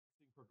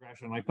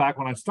progression. Like back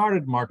when I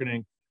started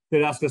marketing,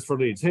 they'd ask us for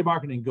leads. Hey,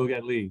 marketing, go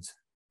get leads.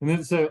 And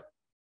then say,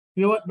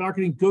 you know what,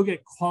 marketing, go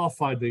get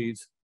qualified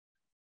leads.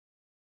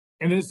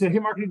 And then they'd say, hey,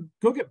 marketing,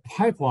 go get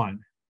pipeline.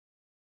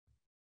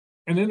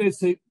 And then they'd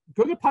say,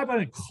 go get pipeline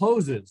that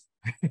closes.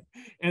 And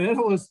then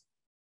it was,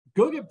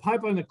 go get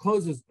pipeline that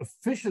closes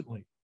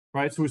efficiently,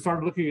 right? So we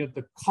started looking at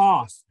the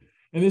cost.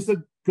 And they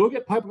said, go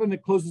get pipeline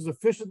that closes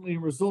efficiently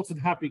and results in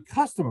happy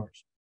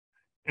customers.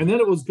 And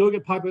then it was, go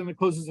get pipeline that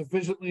closes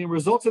efficiently and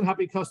results in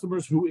happy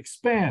customers who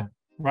expand,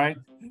 right?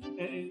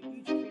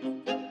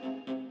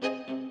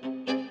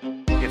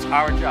 It's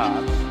our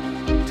job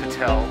to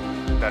tell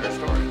better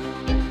stories.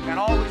 And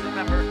always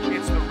remember,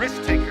 it's the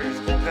risk takers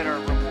that are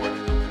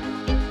rewarded.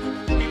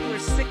 People are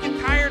sick and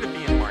tired of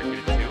being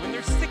marketed to, and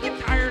they're sick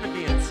and tired of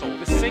being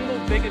sold. The single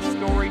biggest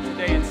story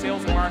today in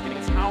sales and marketing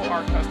is how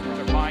our customers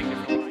are buying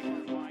differently.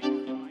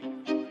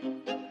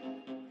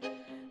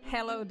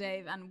 Hello,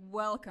 Dave, and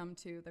welcome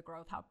to the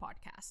Growth Hub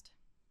podcast.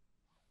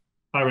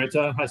 Hi,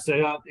 Rita. Hi,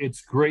 Seya.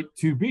 It's great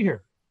to be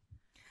here.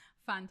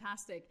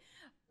 Fantastic.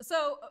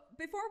 So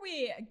before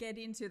we get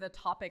into the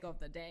topic of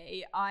the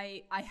day,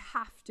 I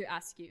have to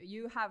ask you,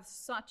 you have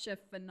such a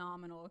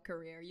phenomenal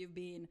career. You've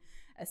been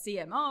a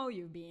CMO,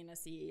 you've been a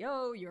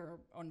CEO, you're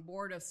on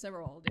board of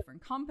several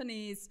different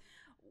companies.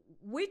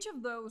 Which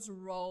of those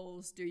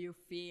roles do you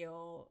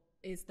feel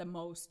is the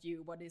most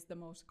you? What is the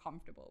most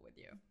comfortable with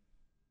you?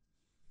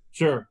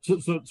 Sure.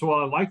 So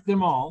while I like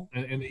them all,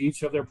 and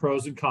each have their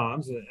pros and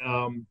cons,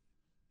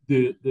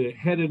 the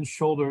head and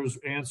shoulders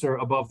answer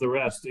above the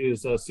rest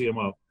is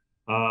CMO.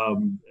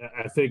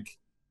 I think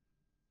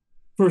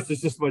first, it's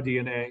just my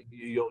DNA.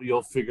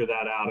 You'll figure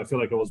that out. I feel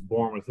like I was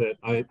born with it.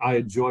 I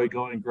enjoy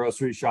going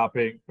grocery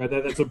shopping. Right?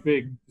 That's a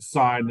big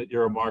sign that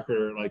you're a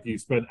marketer. Like you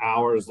spend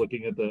hours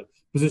looking at the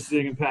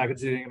positioning and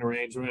packaging and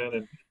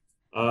arrangement.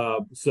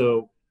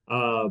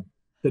 And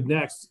the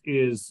next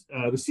is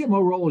the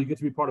CMO role. You get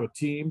to be part of a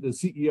team. The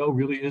CEO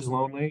really is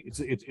lonely.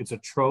 It's a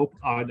trope,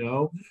 I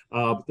know,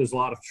 but there's a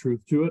lot of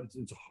truth to it.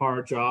 It's a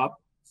hard job.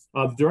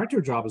 The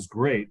director job is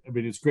great. I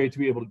mean, it's great to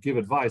be able to give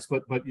advice,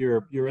 but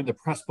you're in the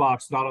press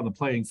box, not on the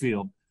playing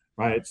field,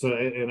 right? So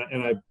and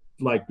I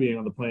like being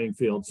on the playing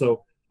field.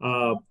 So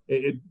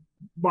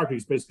marketing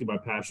is basically my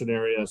passion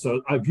area.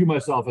 So I view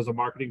myself as a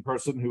marketing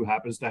person who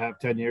happens to have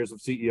 10 years of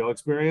CEO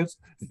experience,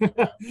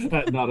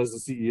 not as a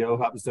CEO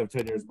who happens to have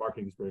 10 years of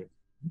marketing experience.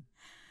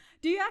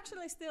 Do you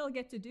actually still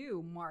get to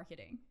do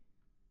marketing?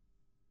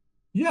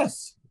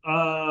 Yes.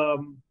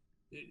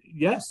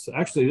 Yes,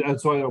 actually. And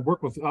so I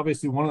work with,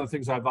 obviously, one of the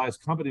things I advise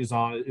companies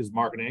on is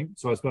marketing.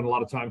 So I spend a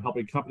lot of time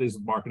helping companies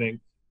with marketing.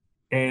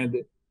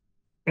 And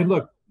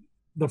look,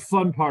 the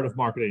fun part of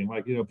marketing,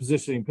 like,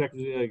 positioning,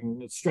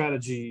 packaging,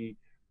 strategy,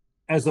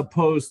 as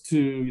opposed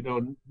to,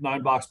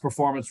 9-box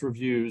performance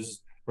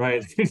reviews,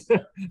 right?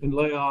 And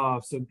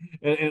layoffs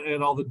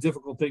and all the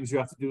difficult things you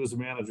have to do as a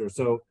manager.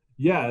 So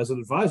yeah, as an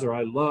advisor,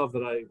 I love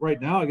that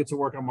right now I get to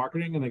work on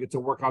marketing, and I get to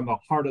work on the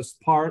hardest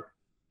part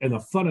and the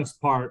funnest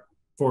part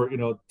for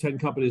 10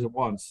 companies at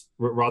once,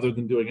 rather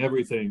than doing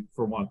everything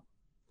for one.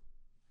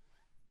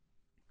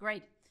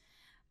 Great.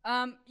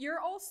 You're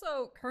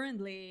also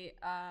currently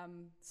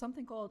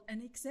something called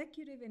an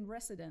executive in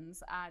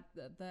residence at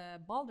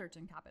the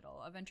Balderton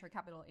Capital, a venture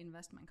capital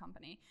investment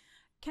company.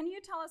 Can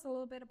you tell us a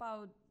little bit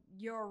about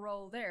your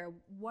role there?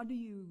 What do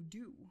you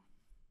do?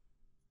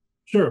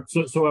 Sure.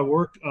 So I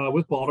work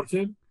with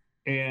Balderton,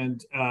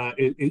 and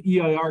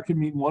EIR can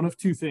mean one of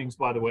two things,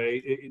 by the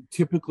way.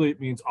 Typically, it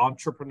means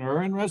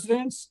entrepreneur in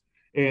residence,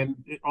 and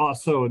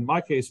also, in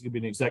my case, it could be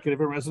an executive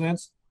in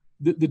residence.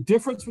 The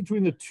difference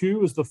between the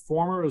two is the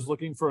former is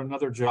looking for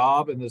another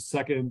job, and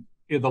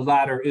the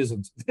latter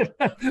isn't,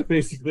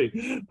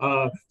 basically.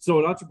 So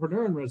an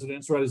entrepreneur in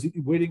residence, right, is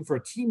waiting for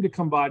a team to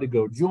come by to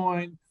go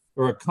join,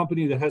 or a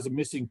company that has a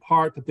missing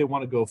part that they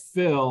want to go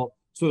fill.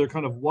 So they're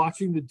kind of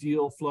watching the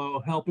deal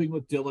flow, helping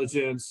with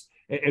diligence,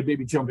 and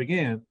maybe jumping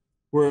in.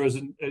 Whereas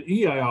an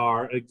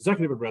EIR,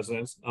 executive in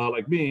residence,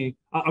 like me,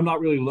 I'm not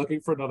really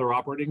looking for another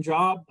operating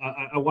job.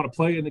 I want to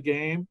play in the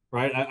game,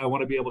 right? I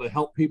want to be able to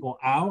help people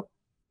out,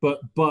 but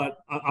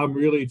I'm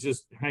really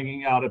just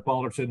hanging out at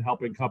Balderton,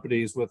 helping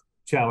companies with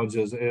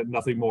challenges and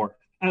nothing more.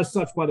 As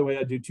such, by the way,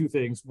 I do two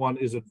things. One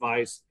is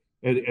advice,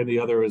 and the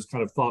other is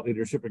kind of thought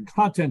leadership and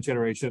content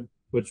generation,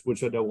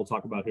 which I know we'll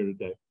talk about here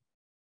today.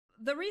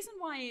 The reason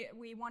why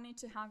we wanted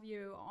to have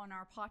you on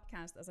our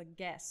podcast as a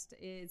guest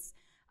is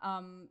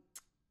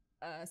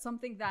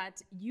something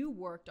that you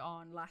worked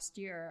on last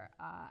year,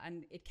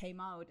 and it came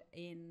out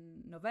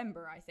in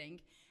November, I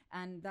think,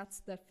 and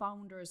that's the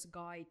Founder's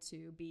Guide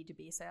to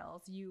B2B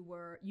Sales. You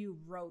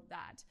wrote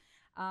that.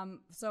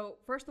 So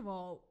first of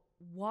all,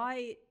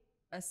 why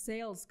a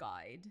sales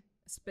guide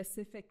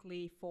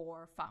specifically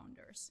for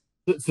founders?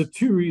 So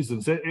two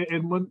reasons.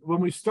 And when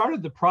we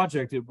started the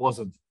project, it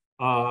wasn't.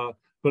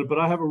 But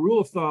I have a rule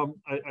of thumb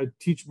I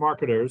teach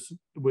marketers,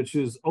 which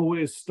is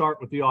always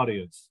start with the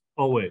audience,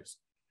 always.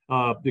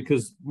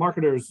 Because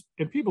marketers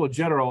and people in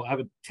general have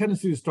a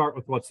tendency to start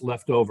with what's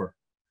left over.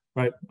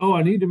 right? Oh,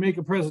 I need to make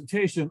a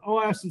presentation. Oh,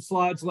 I have some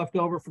slides left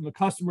over from the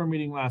customer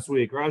meeting last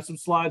week, or I have some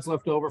slides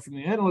left over from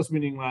the analyst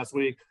meeting last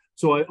week.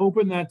 So I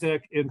open that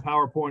deck in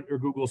PowerPoint or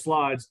Google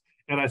Slides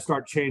and I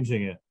start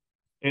changing it.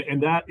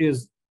 And that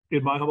is,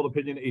 in my humble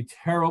opinion, a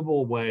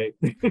terrible way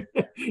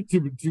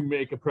to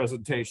make a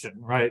presentation,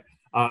 right?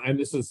 And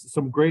this is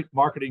some great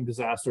marketing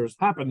disasters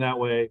happen that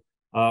way,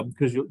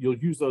 because you'll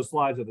use those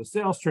slides at the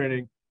sales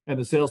training, and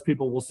the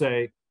salespeople will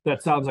say,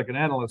 that sounds like an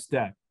analyst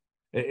deck.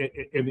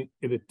 And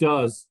it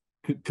does,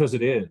 because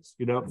it is,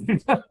 you know?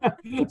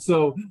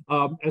 So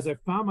as I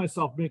found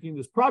myself making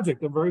this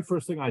project, the very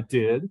first thing I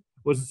did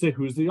was to say,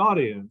 who's the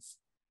audience?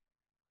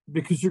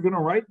 Because you're going to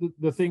write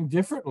the thing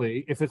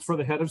differently if it's for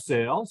the head of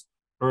sales,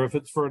 or if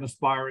it's for an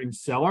aspiring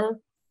seller,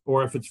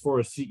 or if it's for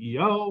a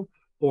CEO,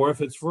 or if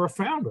it's for a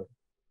founder.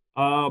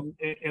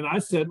 And I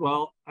said,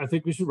 well, I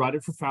think we should write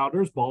it for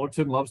founders.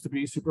 Balderton loves to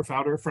be super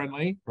founder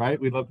friendly,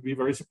 right? We love to be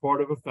very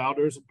supportive of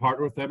founders and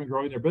partner with them in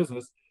growing their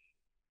business.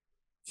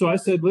 So I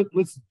said,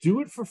 let's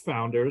do it for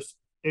founders.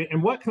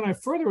 And what can I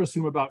further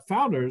assume about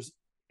founders?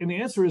 And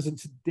the answer is, in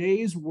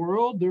today's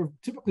world, they're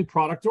typically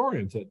product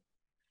oriented.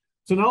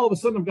 So now all of a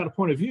sudden I've got a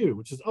point of view,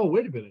 which is, oh,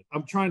 wait a minute.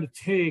 I'm trying to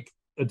take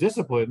a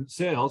discipline,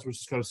 sales, which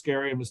is kind of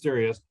scary and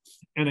mysterious,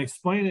 and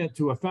explain it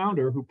to a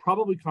founder who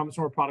probably comes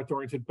from a product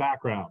oriented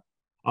background.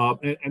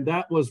 And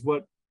that was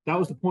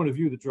the point of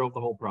view that drove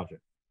the whole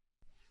project.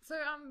 So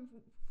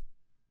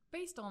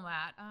based on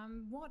that,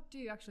 what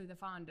do actually the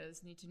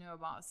founders need to know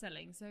about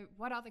selling? So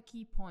what are the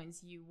key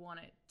points you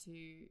wanted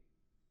to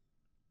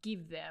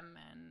give them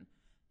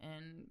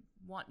and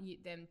want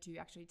them to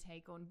actually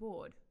take on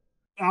board?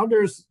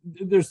 Founders,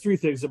 there's three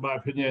things in my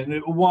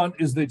opinion. One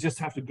is they just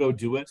have to go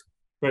do it,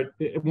 right?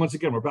 Once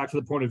again, we're back to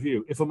the point of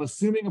view. If I'm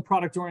assuming a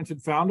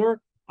product-oriented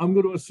founder, I'm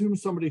going to assume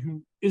somebody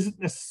who isn't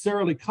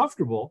necessarily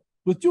comfortable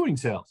with doing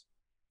sales,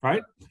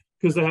 right?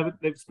 Because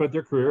they've spent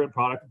their career in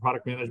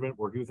product management,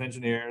 working with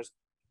engineers.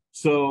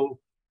 So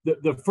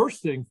the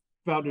first thing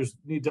founders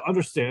need to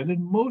understand,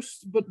 and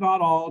most but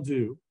not all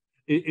do,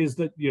 is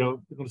that, you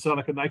know, it's going to sound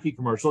like a Nike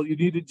commercial. You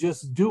need to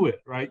just do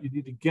it, right? You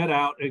need to get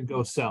out and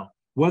go sell.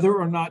 Whether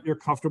or not you're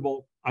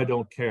comfortable, I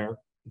don't care.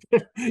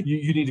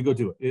 you need to go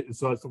do it.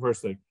 So that's the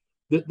first thing.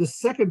 The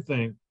second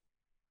thing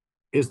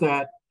is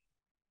that,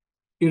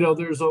 you know,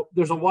 there's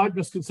a wide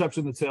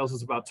misconception that sales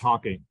is about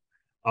talking.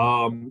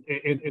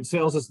 And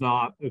sales is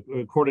not,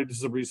 according to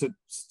some recent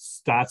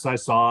stats I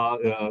saw,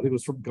 I think it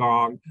was from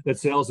Gong, that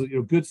sales, you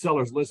know, good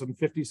sellers listen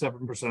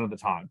 57% of the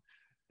time.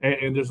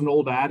 And there's an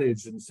old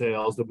adage in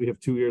sales that we have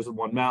 2 ears and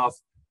 1 mouth,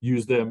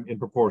 use them in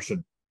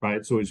proportion,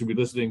 right? So we should be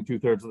listening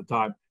 2/3 of the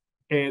time.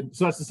 And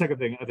so that's the second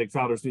thing I think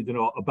founders need to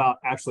know about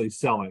actually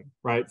selling,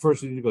 right?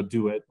 First, you need to go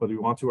do it, whether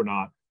you want to or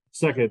not.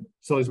 Second,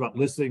 selling is about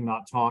listening,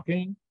 not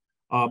talking.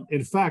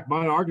 In fact,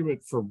 my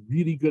argument for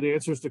really good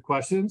answers to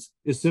questions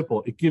is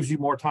simple. It gives you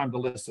more time to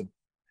listen.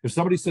 If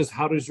somebody says,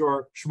 how does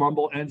your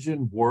schmumble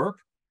engine work?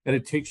 And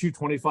it takes you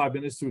 25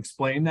 minutes to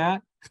explain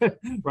that,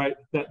 right?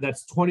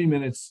 That's 20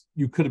 minutes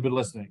you could have been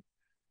listening.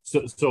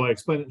 So I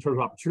explained it in terms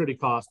of opportunity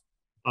cost.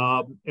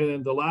 And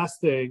then the last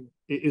thing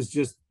is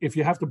just, if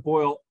you have to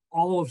boil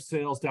all of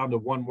sales down to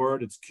one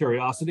word, it's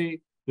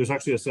curiosity. There's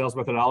actually a sales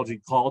methodology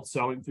called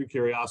selling through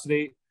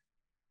curiosity.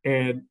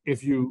 And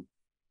if you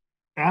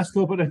ask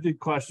open-ended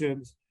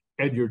questions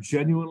and you're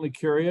genuinely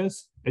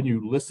curious and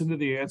you listen to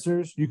the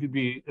answers, you could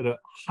be a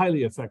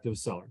highly effective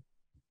seller.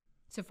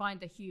 To find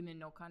the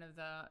human, or kind of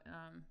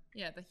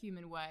the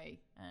human way,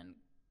 and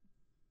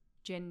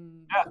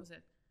what was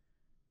it?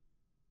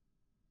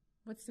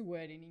 What's the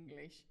word in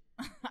English?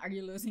 Are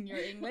you losing your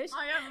English?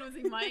 I am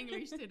losing my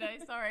English today,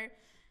 sorry.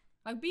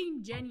 Like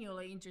being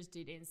genuinely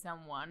interested in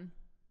someone,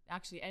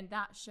 actually, and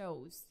that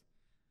shows.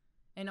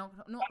 And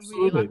not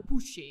really like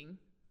pushing,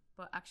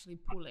 but actually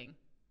pulling.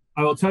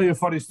 I will tell you a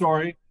funny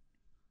story.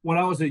 When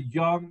I was a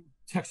young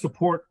tech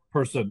support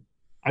person,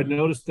 I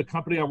noticed the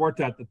company I worked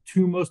at, the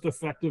two most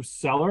effective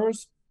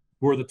sellers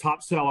were the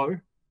top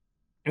seller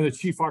and the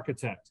chief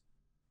architect.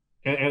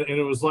 And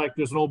it was like,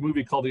 there's an old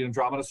movie called The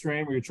Andromeda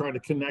Strain where you're trying to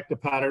connect the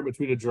pattern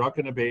between a drunk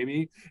and a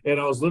baby. And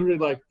I was literally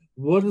like,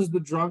 what does the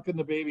drunk and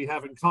the baby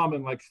have in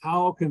common? Like,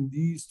 how can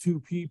these two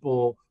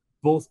people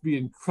both be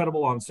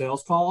incredible on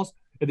sales calls?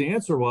 And the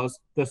answer was,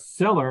 the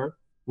seller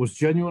was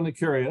genuinely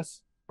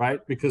curious,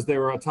 right? Because they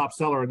were a top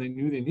seller and they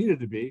knew they needed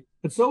to be.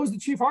 And so was the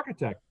chief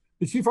architect.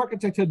 The chief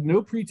architect had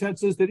no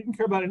pretenses. They didn't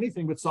care about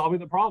anything but solving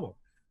the problem.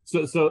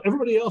 So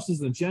everybody else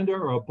is an agenda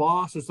or a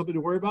boss or something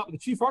to worry about. But the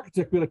chief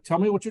architect would be like, tell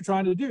me what you're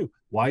trying to do.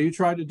 Why are you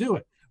trying to do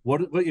it?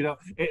 What you know?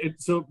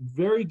 So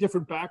very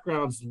different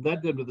backgrounds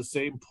led them to the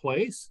same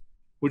place,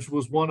 which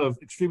was one of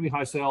extremely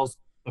high sales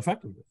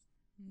effectiveness.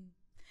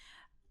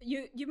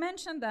 You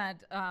mentioned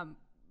that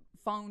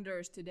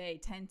founders today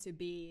tend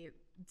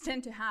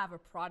to have a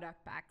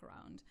product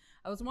background.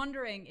 I was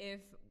wondering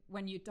if,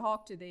 when you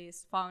talk to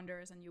these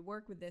founders and you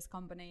work with these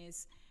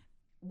companies,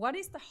 what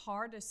is the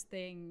hardest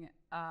thing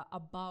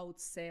about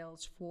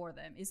sales for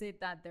them? Is it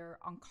that they're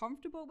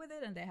uncomfortable with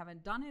it and they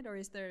haven't done it, or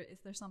is there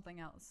something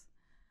else?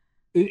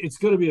 It's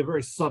going to be a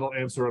very subtle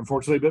answer,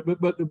 unfortunately.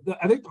 But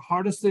I think the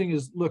hardest thing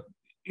is, look,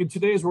 in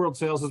today's world,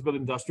 sales has been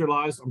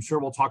industrialized. I'm sure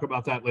we'll talk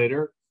about that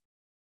later.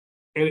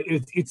 And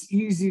it's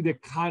easy to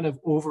kind of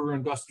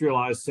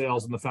over-industrialize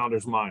sales in the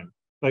founder's mind.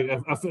 Like,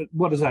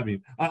 what does that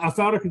mean? A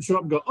founder can show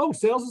up and go, "Oh,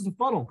 sales is a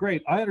funnel.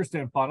 Great, I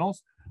understand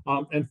funnels.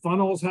 And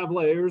funnels have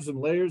layers, and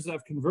layers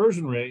have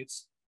conversion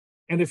rates.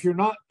 And if you're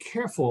not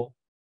careful,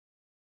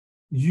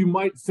 you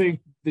might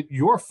think that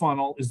your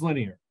funnel is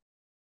linear."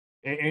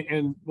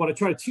 And what I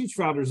try to teach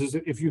founders is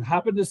that if you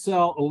happen to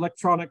sell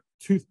electronic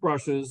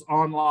toothbrushes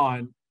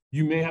online,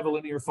 you may have a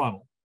linear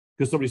funnel.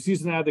 Because somebody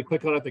sees an ad, they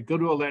click on it, they go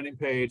to a landing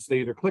page, they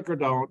either click or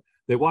don't,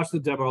 they watch the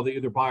demo, they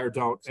either buy or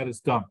don't, and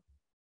it's done,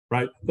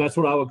 right? That's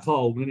what I would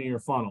call a linear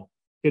funnel.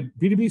 In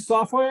B2B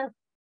software,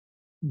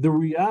 the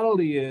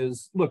reality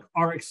is, look,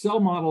 our Excel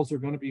models are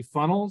going to be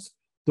funnels.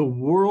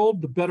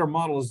 The better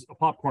model is a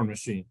popcorn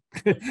machine,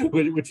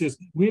 which is,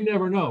 we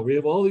never know. We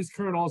have all these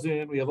kernels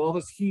in, we have all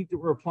this heat that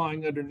we're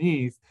applying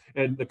underneath,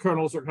 and the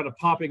kernels are kind of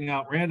popping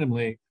out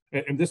randomly.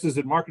 And this is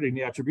in marketing,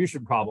 the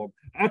attribution problem.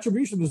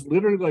 Attribution is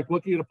literally like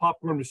looking at a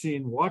popcorn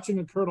machine, watching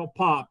a kernel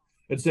pop,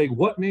 and saying,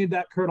 what made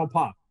that kernel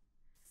pop?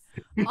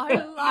 I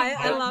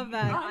love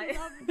that. I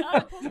love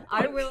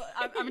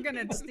that. I'm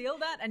going to steal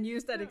that and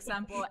use that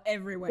example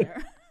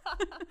everywhere.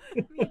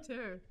 Me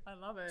too. I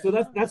love it. So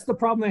that's the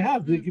problem they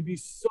have. They could be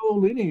so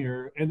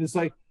linear, and it's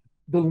like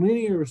the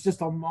linear is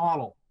just a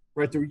model,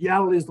 right? The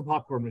reality is the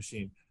popcorn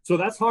machine. So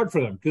that's hard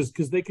for them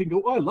because they can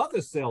go, "Oh, I love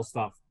this sales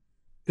stuff,"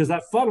 because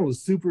that funnel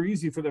is super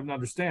easy for them to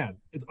understand.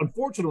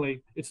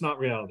 Unfortunately, it's not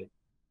reality.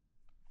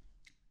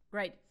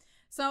 Right.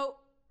 So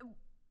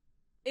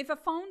if a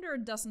founder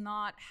does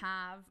not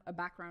have a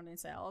background in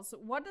sales,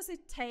 what does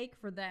it take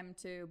for them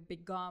to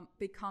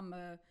become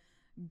a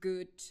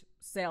good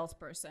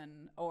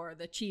salesperson, or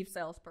the chief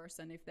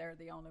salesperson if they're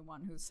the only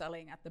one who's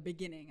selling at the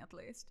beginning, at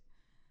least?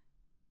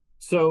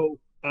 So,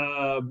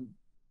 I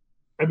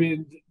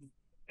mean,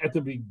 at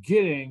the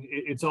beginning,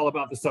 it's all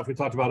about the stuff we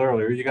talked about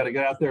earlier. You got to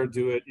get out there and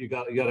do it. You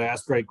got to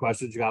ask great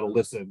questions. You got to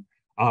listen.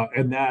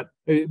 And that,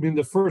 I mean,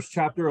 the first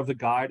chapter of the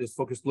guide is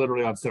focused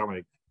literally on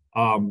selling.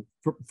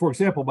 For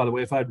example, by the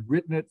way, if I'd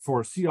written it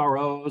for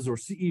CROs or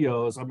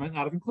CEOs, I might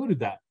not have included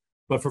that.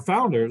 But for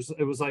founders,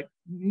 it was like,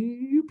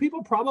 you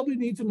people probably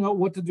need to know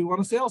what to do on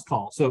a sales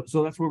call. So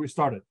that's where we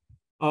started.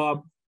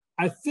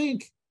 I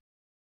think,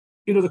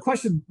 the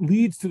question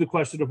leads to the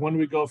question of when do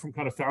we go from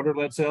kind of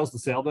founder-led sales to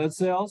sales-led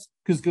sales?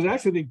 Because I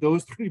actually think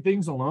those three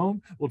things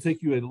alone will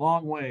take you a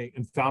long way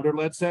in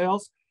founder-led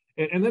sales.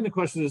 And then the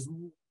question is,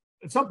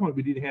 at some point,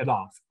 we need to hand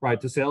off, right,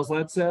 to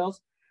sales-led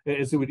sales.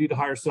 And so we need to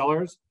hire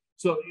sellers.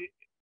 So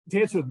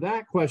to answer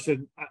that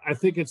question, I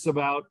think it's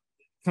about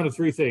kind of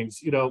three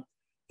things.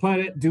 Plan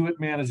it, do it,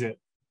 manage it.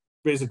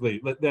 Basically,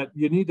 that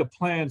you need to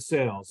plan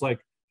sales.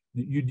 Like,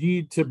 you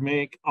need to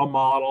make a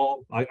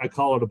model. I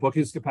call it a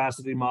bookings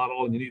capacity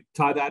model, and you need to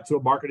tie that to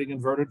a marketing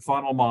inverted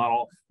funnel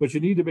model. But you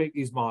need to make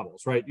these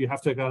models, right? You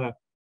have to kind of,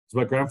 as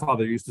my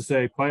grandfather used to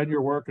say, plan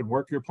your work and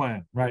work your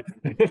plan, right?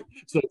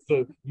 so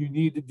you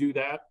need to do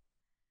that.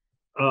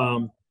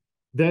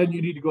 Then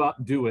you need to go out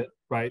and do it,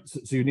 right?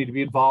 So you need to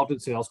be involved in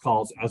sales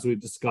calls, as we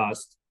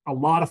discussed. A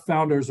lot of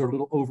founders are a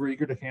little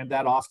overeager to hand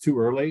that off too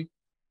early.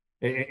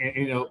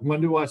 And, when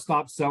do I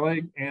stop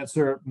selling?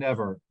 Answer,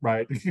 never,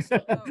 right?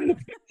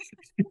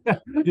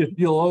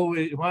 You'll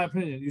always, in my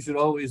opinion, you should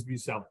always be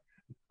selling.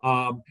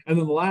 And then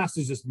the last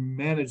is just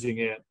managing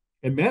it.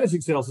 And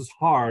managing sales is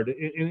hard.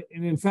 And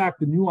in fact,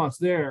 the nuance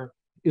there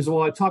is,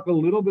 while I talk a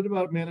little bit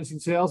about managing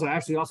sales, I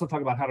actually also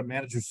talk about how to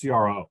manage your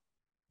CRO.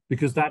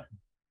 Because that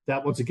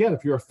once again,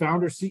 if you're a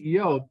founder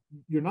CEO,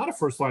 you're not a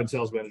first-line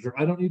sales manager.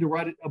 I don't need to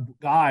write a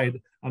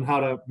guide on how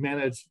to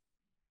manage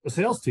a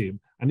sales team.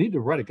 I need to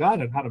write a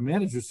guide on how to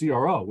manage your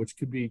CRO, which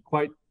could be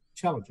quite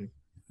challenging.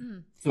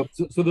 So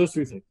those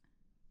three things.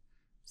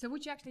 So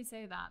would you actually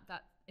say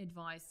that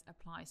advice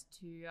applies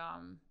to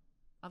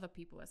other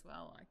people as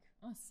well, like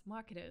us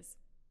marketers?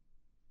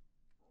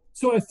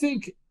 So I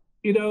think,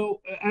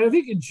 I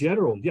think in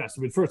general, yes.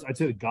 I mean, first, I'd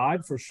say the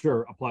guide for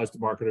sure applies to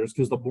marketers,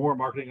 because the more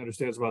marketing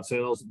understands about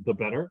sales, the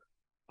better.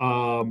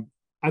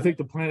 I think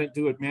the plan it,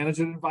 do it, manage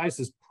it advice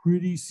is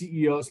pretty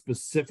CEO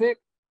specific.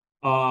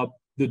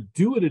 The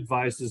do it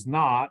advice is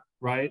not,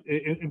 right?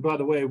 And by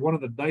the way, one of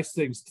the nice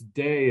things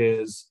today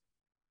is,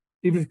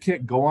 even if you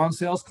can't go on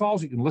sales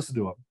calls, you can listen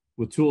to them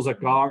with tools like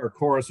Gog or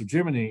Chorus or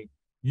Jiminy.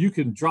 You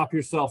can drop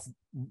yourself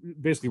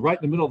basically right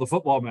in the middle of the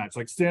football match,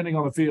 like standing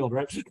on the field,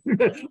 right?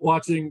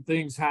 Watching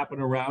things happen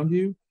around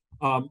you.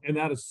 And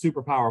that is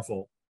super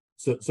powerful.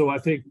 So I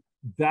think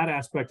that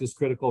aspect is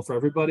critical for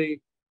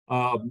everybody.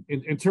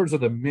 In terms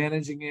of the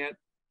managing it,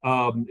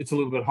 it's a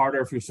little bit harder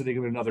if you're sitting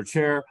in another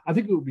chair. I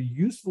think it would be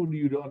useful to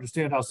you to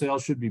understand how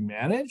sales should be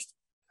managed.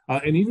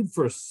 And even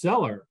for a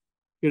seller,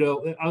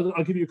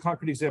 I'll give you a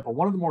concrete example.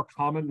 One of the more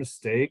common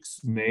mistakes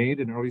made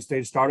in early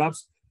stage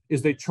startups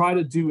is they try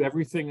to do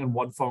everything in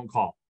one phone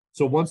call.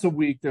 So once a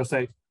week, they'll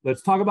say,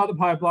 let's talk about the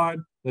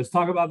pipeline, let's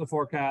talk about the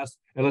forecast,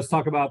 and let's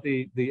talk about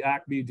the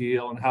Acme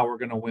deal and how we're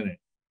going to win it.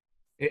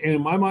 And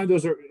in my mind,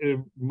 those are,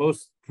 in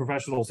most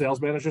professional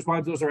sales managers'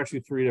 minds, those are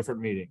actually three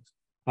different meetings.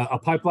 A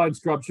pipeline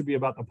scrub should be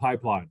about the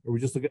pipeline, where we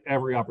just look at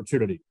every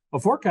opportunity. A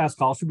forecast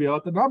call should be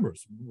about the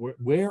numbers.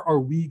 Where are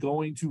we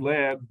going to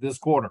land this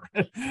quarter,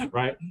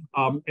 right?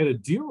 And a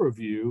deal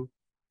review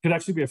can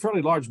actually be a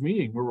fairly large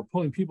meeting where we're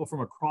pulling people from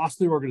across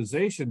the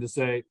organization to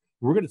say,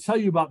 we're going to tell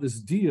you about this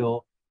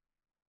deal.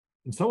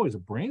 In some ways, a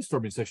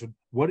brainstorming session.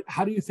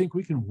 How do you think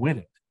we can win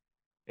it?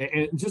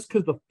 And just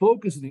because the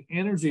focus and the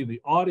energy of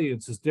the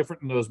audience is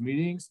different in those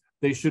meetings,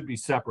 they should be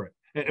separate.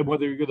 And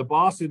whether you're the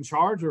boss in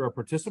charge or a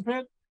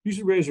participant, you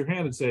should raise your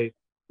hand and say,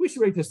 we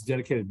should make this a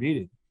dedicated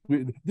meeting.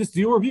 This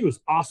deal review is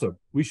awesome.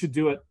 We should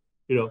do it,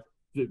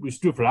 we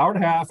should do it for an hour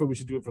and a half, and we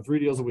should do it for 3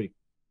 deals a week.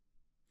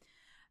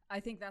 I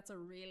think that's a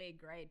really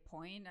great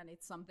point, and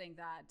it's something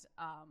that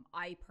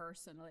I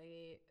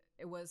personally,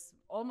 it was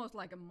almost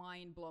like a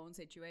mind-blown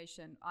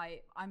situation.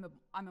 I'm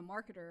a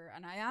marketer,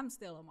 and I am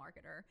still a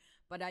marketer,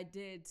 but I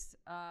did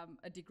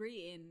a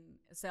degree in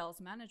sales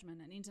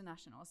management and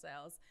international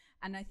sales,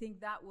 and I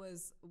think that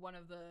was one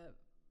of the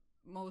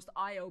most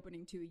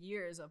eye-opening 2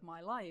 years of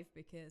my life,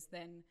 because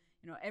then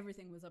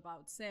everything was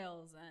about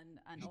sales,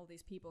 and all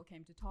these people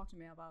came to talk to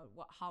me about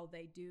how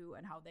they do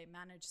and how they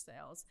manage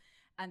sales.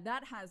 And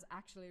that has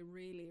actually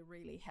really,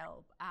 really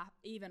helped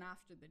even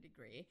after the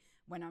degree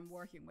when I'm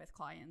working with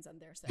clients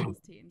and their sales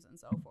teams and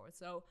so forth.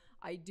 So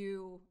I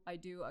do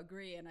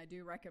agree, and I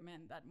do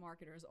recommend that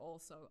marketers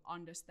also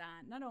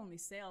understand not only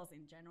sales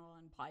in general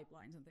and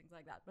pipelines and things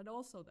like that, but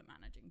also the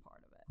managing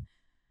part of it.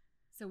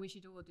 So we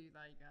should all do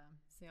like a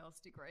sales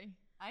degree,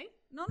 eh?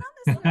 No, not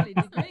necessarily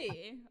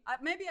degree.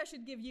 Maybe I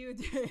should give you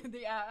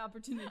the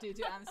opportunity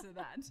to answer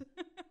that.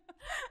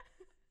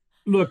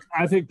 Look,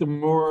 I think the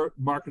more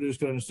marketers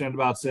can understand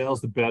about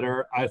sales, the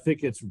better. I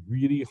think it's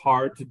really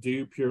hard to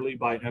do purely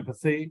by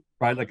empathy,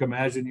 right? Like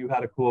imagine you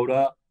had a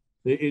quota.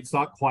 It's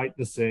not quite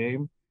the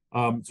same.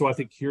 So I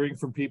think hearing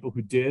from people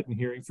who did and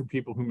hearing from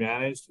people who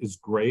managed is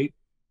great.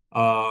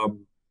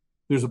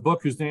 There's a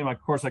book whose name, of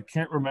course, I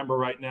can't remember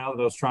right now,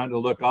 that I was trying to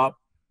look up,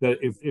 that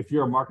if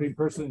you're a marketing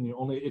person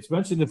and it's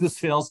mentioned in the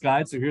sales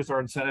guide, so here's our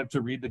incentive to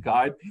read the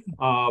guide.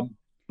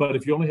 But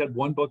if you only had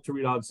one book to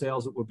read on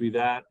sales, it would be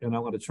that, and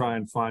I'm going to try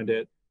and find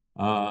it.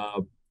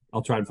 I'll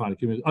try and find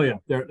it. Oh yeah,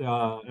 there.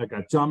 I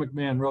got John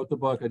McMahon wrote the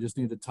book. I just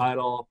need the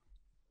title.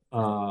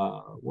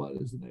 What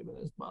is the name of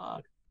this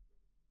book?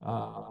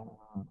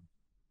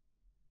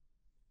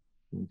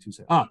 Give me 2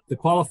 seconds. The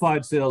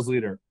Qualified Sales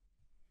Leader.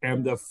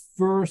 And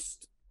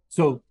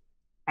so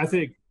I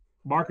think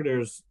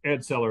marketers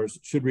and sellers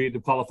should read the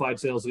Qualified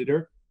Sales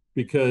Leader,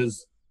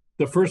 because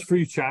the first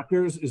few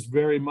chapters is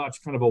very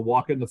much kind of a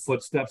walk in the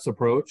footsteps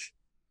approach.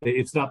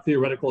 It's not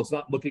theoretical. It's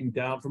not looking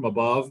down from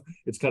above.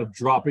 It's kind of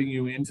dropping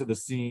you into the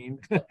scene.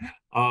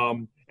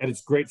 And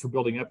it's great for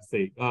building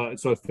empathy.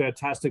 So a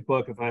fantastic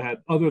book. If I had,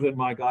 other than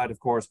my guide, of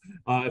course,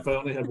 if I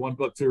only had one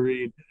book to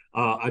read,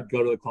 I'd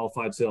go to the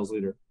Qualified Sales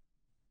Leader.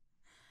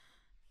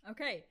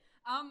 Okay.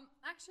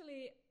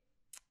 Actually,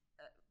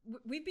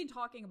 we've been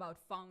talking about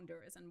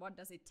founders and what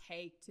does it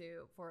take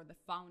for the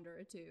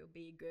founder to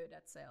be good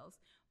at sales.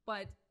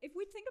 But if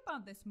we think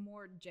about this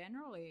more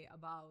generally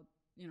about,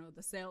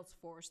 the sales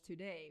force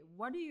today,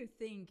 what do you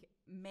think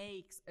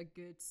makes a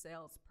good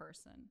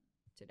salesperson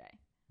today?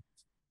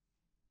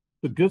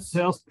 The good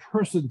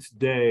salesperson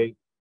today,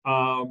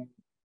 I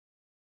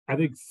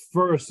think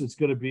first it's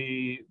going to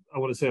be, I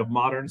want to say, a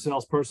modern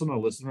salesperson, a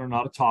listener,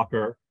 not a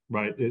talker,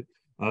 right?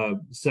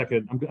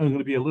 Second, I'm going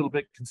to be a little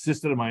bit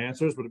consistent in my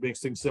answers, but it makes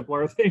things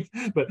simpler, I think.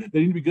 But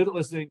they need to be good at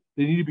listening.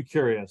 They need to be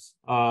curious.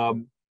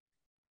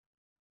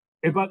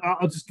 But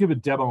I'll just give a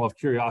demo of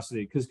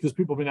curiosity, because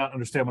people may not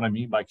understand what I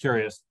mean by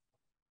curious.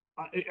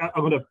 I'm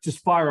going to just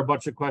fire a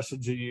bunch of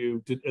questions at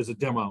you as a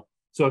demo.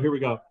 So here we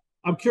go.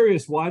 I'm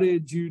curious, why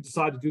did you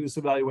decide to do this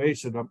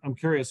evaluation? I'm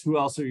curious, who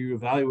else are you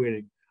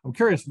evaluating? I'm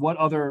curious,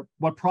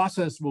 what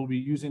process will we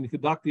be using to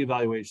conduct the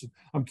evaluation?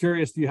 I'm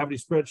curious, do you have any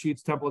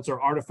spreadsheets, templates,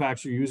 or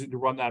artifacts you're using to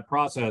run that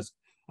process?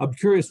 I'm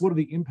curious, what are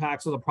the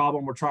impacts of the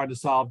problem we're trying to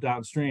solve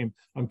downstream?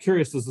 I'm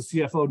curious, does the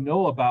CFO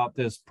know about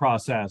this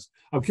process?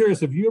 I'm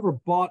curious, have you ever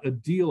bought a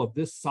deal of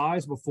this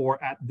size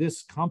before at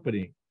this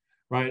company,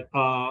 right?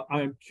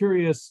 I'm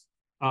curious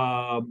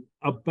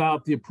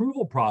about the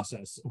approval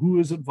process. Who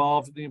is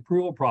involved in the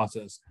approval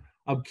process?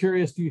 I'm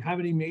curious, do you have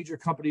any major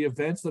company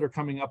events that are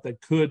coming up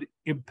that could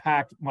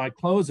impact my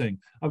closing?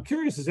 I'm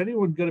curious, is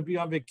anyone going to be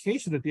on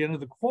vacation at the end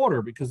of the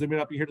quarter because they may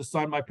not be here to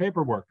sign my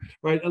paperwork,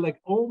 right? And like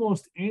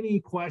almost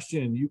any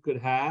question you could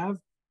have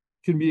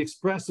can be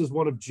expressed as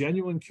one of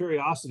genuine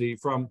curiosity,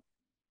 from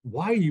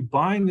why are you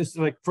buying this?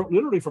 Like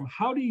literally from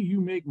how do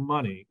you make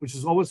money, which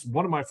is always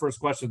one of my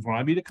first questions when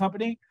I meet a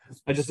company.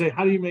 I just say,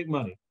 how do you make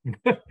money?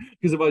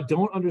 Because if I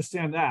don't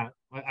understand that,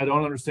 I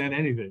don't understand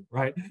anything,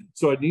 right?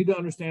 So I need to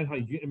understand how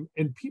you,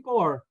 and people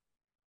are,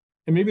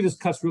 and maybe this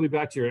cuts really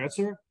back to your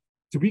answer.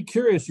 To be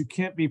curious, you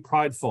can't be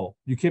prideful.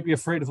 You can't be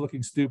afraid of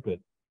looking stupid,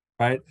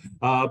 right?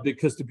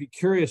 Because to be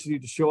curious, you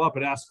need to show up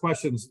and ask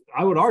questions.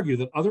 I would argue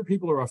that other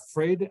people are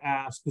afraid to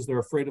ask because they're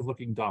afraid of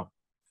looking dumb.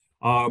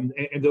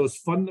 And those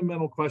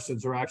fundamental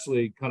questions are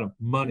actually kind of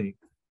money.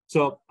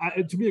 So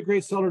to be a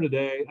great seller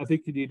today, I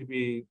think you need to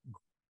be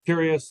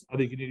curious. I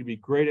think you need to be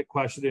great at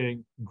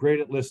questioning, great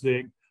at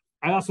listening.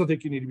 I also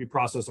think you need to be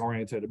process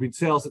oriented. I mean,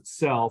 sales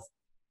itself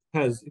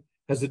has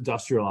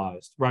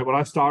industrialized, right? When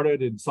I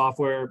started in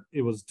software,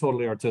 it was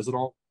totally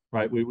artisanal,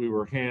 right? We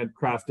were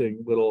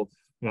handcrafting little,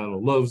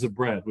 loaves of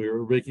bread. We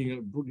were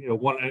making,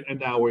 one, and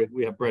now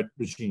we have bread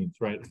machines,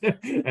 right?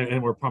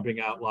 and we're pumping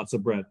out lots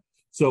of bread.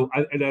 So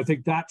I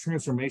think that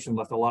transformation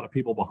left a lot of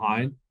people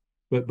behind,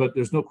 but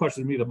there's no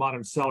question to me, the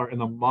modern seller and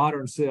the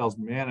modern sales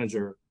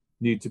manager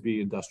need to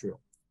be industrial.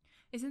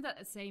 Isn't that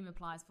the same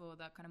applies for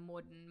the kind of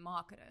modern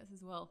marketers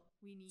as well?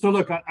 So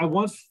look, I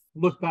once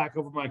looked back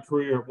over my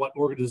career at what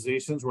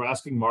organizations were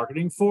asking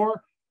marketing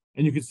for,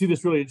 and you can see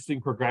this really interesting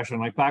progression.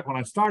 Like back when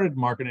I started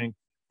marketing,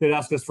 they'd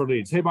ask us for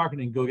leads. Hey,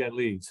 marketing, go get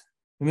leads.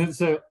 And then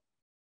say,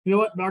 you know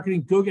what,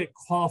 marketing, go get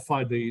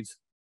qualified leads.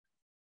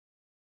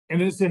 And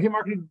then they'd say, hey,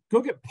 marketing,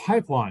 go get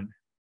pipeline.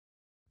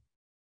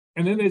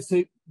 And then they'd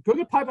say, go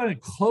get pipeline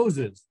that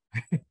closes.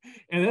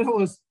 And then it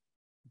was,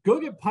 go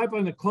get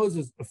pipeline that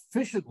closes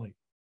efficiently,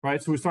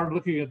 right? So we started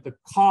looking at the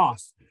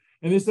cost.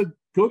 And they said,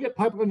 go get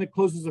pipeline that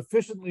closes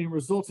efficiently and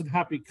results in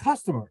happy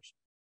customers.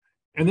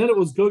 And then it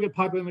was, go get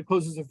pipeline that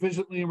closes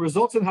efficiently and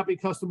results in happy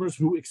customers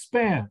who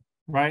expand,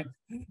 right?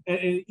 And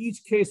in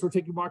each case, we're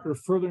taking marketers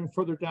further and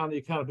further down the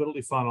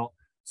accountability funnel.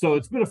 So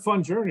it's been a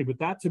fun journey, but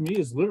that to me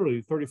is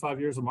literally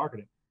 35 years of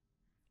marketing.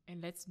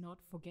 And let's not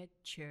forget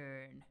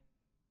churn.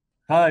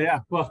 Yeah.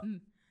 Well,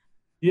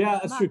 yeah,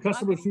 that's true.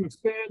 Customers who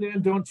expand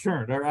and don't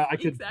churn. Or I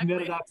could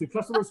net it out to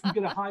customers who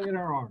get a high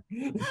NRR.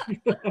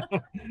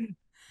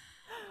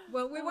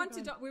 Well, we want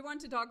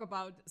to talk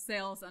about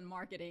sales and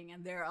marketing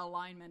and their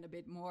alignment a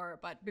bit more.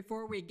 But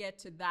before we get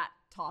to that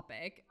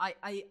topic,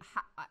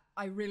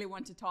 I really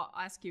want to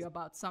ask you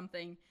about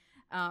something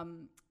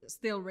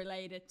still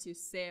related to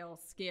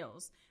sales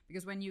skills,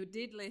 because when you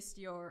did list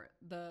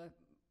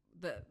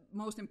the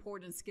most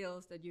important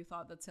skills that you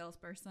thought that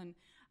salesperson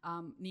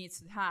needs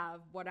to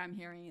have, what I'm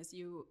hearing is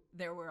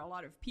there were a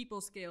lot of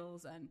people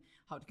skills and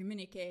how to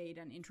communicate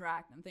and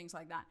interact and things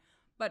like that.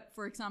 But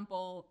for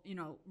example,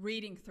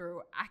 reading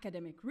through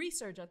academic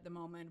research at the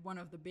moment, one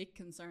of the big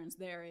concerns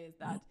there is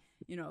that,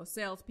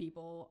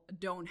 salespeople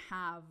don't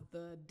have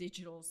the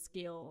digital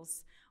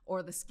skills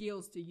or the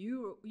skills to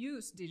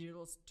use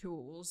digital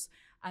tools,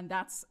 and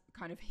that's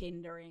kind of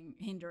hindering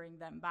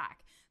them back.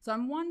 So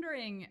I'm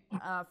wondering,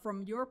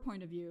 from your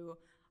point of view,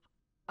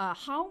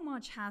 how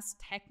much has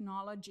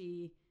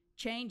technology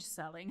changed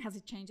selling? Has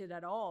it changed it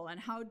at all? And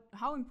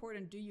how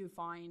important do you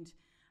find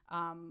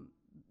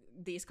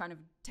these kind of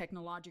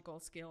technological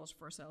skills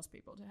for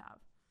salespeople to have?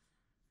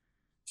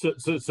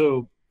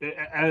 So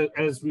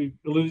as we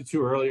alluded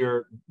to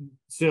earlier,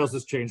 sales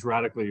has changed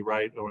radically,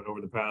 right, over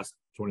the past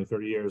 20,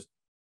 30 years.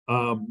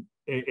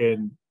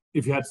 And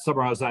if you had to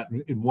summarize that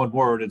in one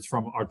word, it's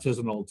from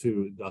artisanal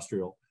to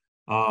industrial.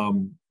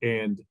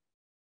 And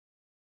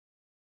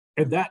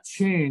that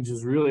change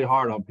is really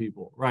hard on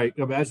people, right?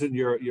 Imagine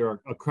you're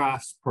a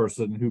crafts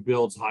person who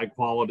builds high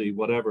quality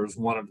whatever's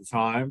one at a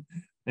time,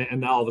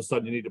 and now all of a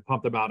sudden you need to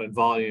pump them out in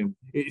volume.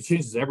 It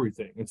changes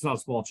everything. It's not a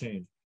small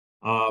change.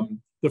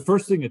 The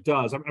first thing it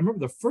does, I remember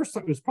the first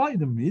time, it was probably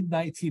in the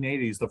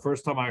mid-1980s, the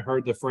first time I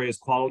heard the phrase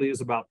quality is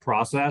about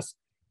process,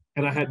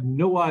 and I had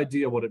no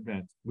idea what it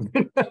meant.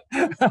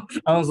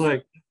 I was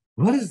like,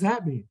 what does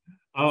that mean?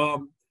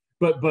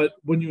 But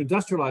when you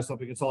industrialize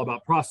something, it's all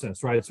about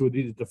process, right? So we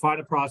need to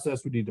define a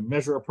process, we need to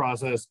measure a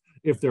process.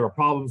 If there are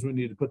problems, we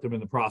need to put them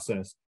in the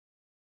process.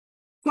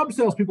 Some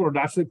salespeople are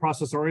naturally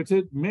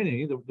process-oriented.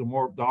 Many,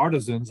 the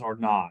artisans, are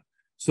not.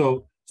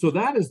 So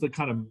that is the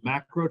kind of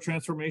macro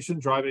transformation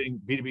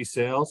driving B2B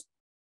sales.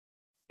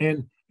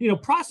 And,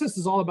 process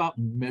is all about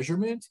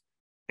measurement,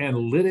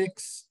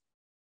 analytics,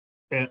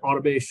 and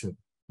automation,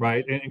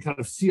 right? And kind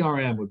of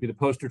CRM would be the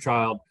poster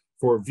child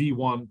for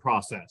V1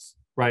 process,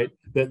 right?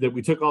 That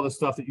we took all the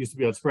stuff that used to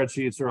be on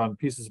spreadsheets or on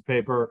pieces of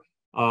paper,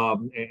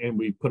 and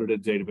we put it in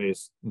a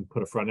database and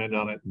put a front end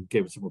on it and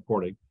gave it some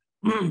reporting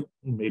and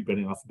made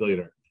Benioff a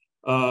billionaire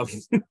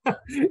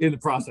in the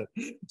process.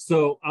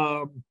 So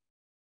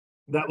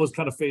that was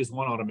kind of phase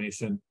one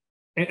automation.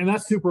 And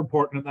that's super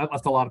important, and that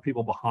left a lot of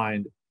people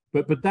behind.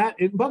 But that,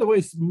 and by the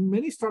way,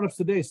 many startups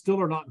today still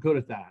are not good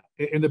at that.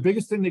 And the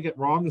biggest thing they get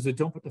wrong is they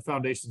don't put the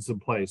foundations in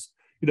place.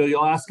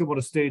 You'll ask them what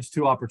a stage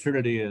 2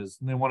 opportunity is,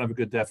 and they won't have a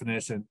good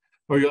definition.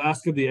 Or you'll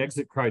ask them the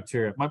exit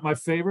criteria. My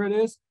favorite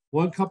is,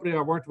 one company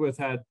I worked with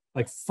had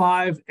like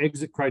 5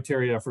 exit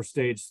criteria for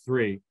stage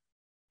 3.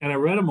 And I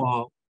read them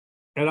all,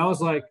 and I was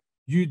like,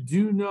 you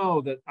do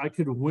know that I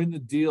could win the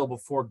deal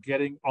before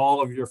getting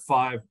all of your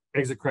 5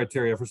 exit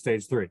criteria for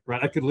stage 3,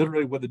 right? I could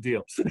literally win the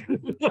deal.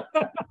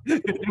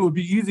 It would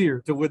be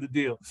easier to win the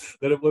deal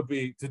than it would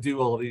be to do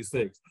all of these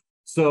things.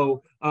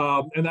 So,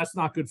 and that's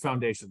not good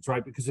foundations,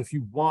 right? Because if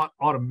you want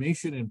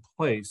automation in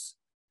place,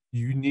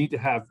 you need to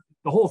have,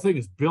 the whole thing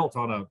is built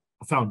on a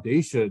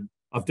foundation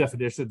of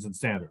definitions and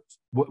standards.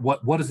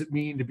 What does it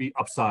mean to be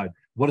upside?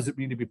 What does it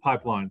mean to be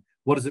pipeline?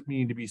 What does it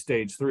mean to be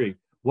stage 3?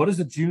 What does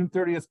a June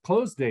 30th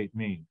close date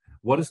mean?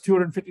 What does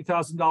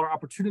 $250,000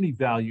 opportunity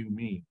value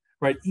mean,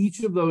 right?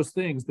 Each of those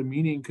things, the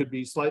meaning could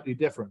be slightly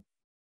different.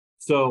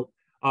 So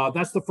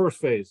that's the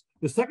first phase.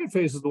 The second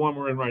phase is the one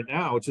we're in right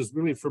now, which is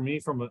really, for me,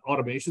 from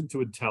automation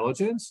to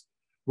intelligence,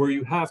 where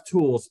you have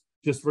tools,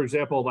 just for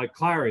example, like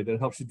Clary, that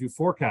helps you do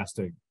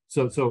forecasting.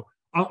 So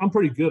I'm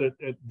pretty good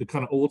at the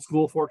kind of old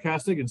school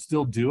forecasting and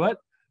still do it.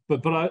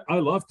 But I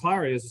love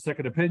Clary as a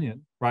second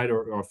opinion, right,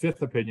 or a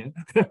fifth opinion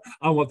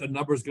on what the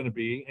number is going to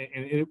be,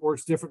 and it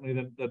works differently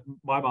than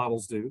my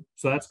models do.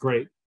 So that's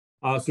great.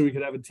 So we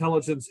can have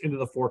intelligence into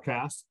the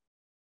forecast,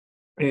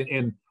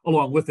 and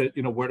along with it,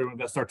 where to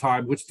invest our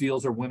time, which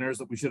deals are winners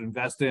that we should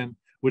invest in,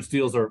 which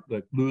deals are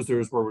like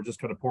losers where we're just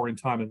kind of pouring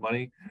time and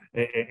money,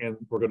 and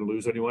we're going to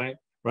lose anyway,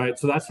 right?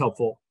 So that's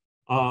helpful.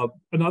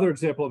 Another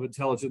example of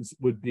intelligence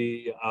would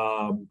be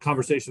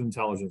conversation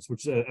intelligence,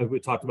 which as we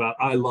talked about,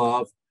 I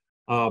love.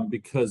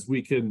 Because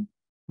we can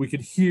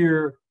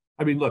hear.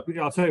 I mean, look,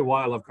 I'll tell you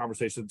why I love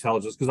conversation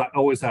intelligence, because I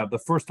always have. The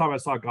first time I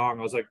saw Gong,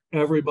 I was like,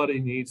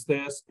 everybody needs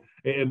this.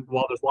 And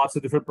while there's lots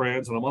of different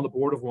brands, and I'm on the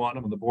board of one,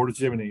 I'm on the board of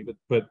Jiminy,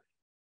 but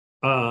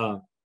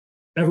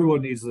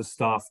everyone needs this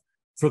stuff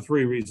for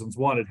three reasons.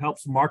 One, it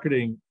helps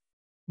marketing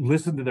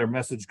listen to their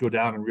message go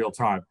down in real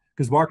time.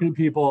 Because marketing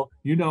people,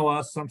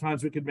 us,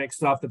 sometimes we can make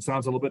stuff that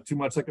sounds a little bit too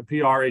much like a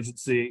PR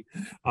agency.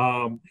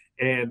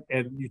 And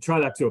you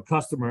try that to a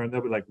customer and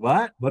they'll be like,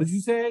 what did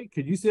you say?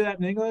 Can you say that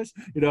in English?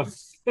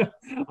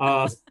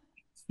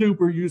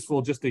 Super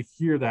useful just to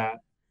hear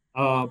that.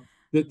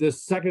 The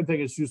second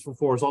thing it's useful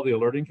for is all the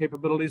alerting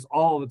capabilities.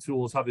 All the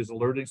tools have these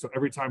alerting. So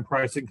every time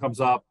pricing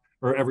comes up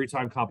or every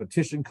time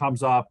competition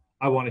comes up,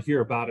 I want to hear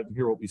about it and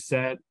hear what we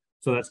said.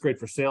 So that's great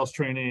for sales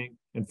training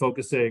and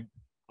focusing.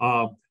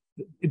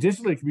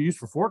 Additionally, it can be used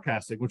for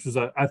forecasting, which was,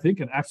 I think,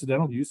 an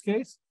accidental use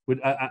case.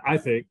 I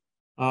think,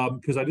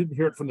 because I didn't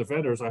hear it from the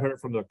vendors, I heard it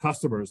from the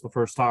customers the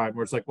first time,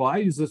 where it's like, well, I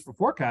use this for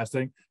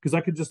forecasting because I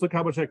can just look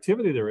how much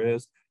activity there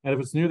is, and if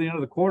it's near the end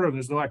of the quarter and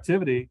there's no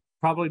activity,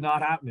 probably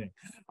not happening.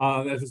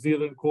 If it's near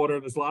the end of the quarter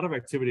and there's a lot of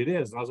activity, it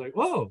is. And I was like,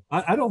 whoa,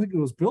 I don't think it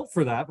was built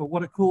for that, but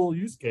what a cool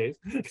use case.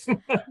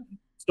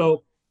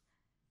 So,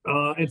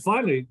 and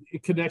finally,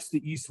 it connects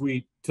the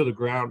E-suite to the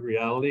ground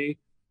reality,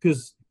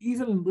 because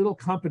even in little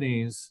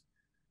companies,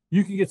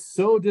 you can get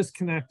so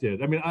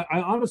disconnected. I mean, I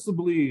honestly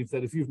believe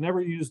that if you've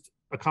never used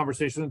a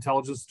conversation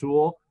intelligence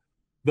tool,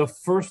 the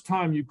first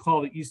time you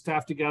call the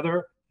E-staff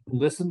together,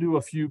 listen to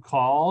a few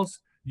calls,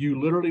 you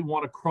literally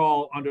want to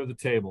crawl under the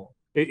table.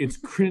 It's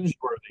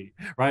cringeworthy,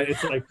 right?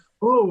 It's like,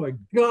 oh my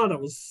God, that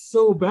was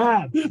so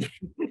bad.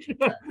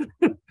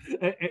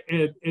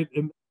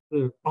 and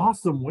an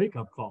awesome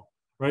wake-up call,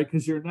 right?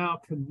 Because you're now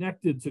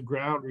connected to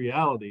ground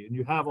reality, and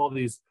you have all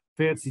these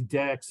fancy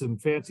decks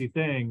and fancy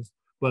things,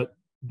 but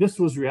this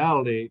was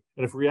reality.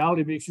 And if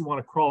reality makes you want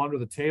to crawl under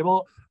the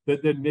table,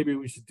 then maybe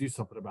we should do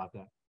something about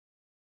that.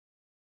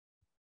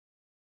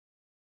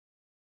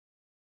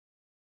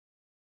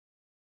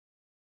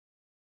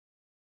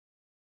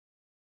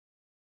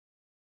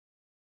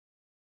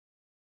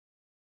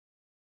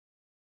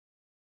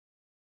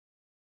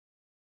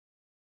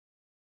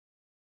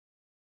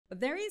 But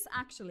there is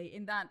actually,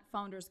 in that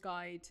founder's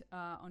guide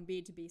on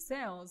B2B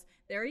sales,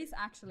 there is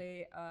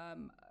actually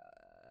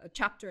a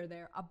chapter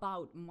there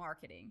about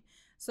marketing.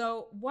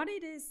 So what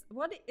is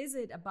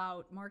it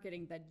about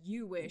marketing that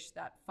you wish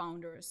that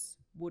founders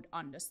would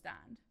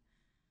understand?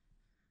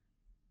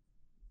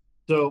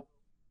 So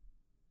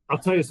I'll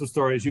tell you some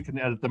stories. You can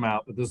edit them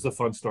out, but this is a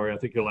fun story. I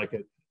think you'll like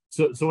it.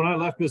 So when I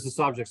left Business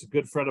Objects, a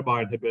good friend of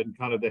mine had been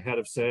kind of the head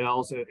of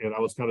sales, and I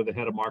was kind of the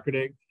head of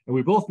marketing, and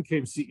we both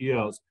became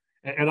CEOs.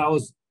 And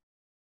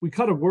we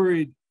kind of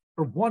worried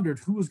or wondered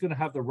who was going to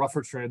have the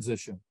rougher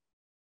transition,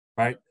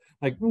 right?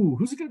 Like,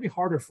 who's it going to be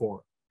harder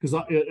for? Because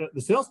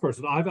the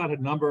salesperson, I've had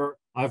a number,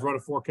 I've run a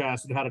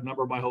forecast and had a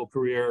number my whole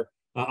career.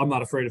 I'm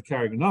not afraid of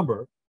carrying a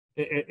number.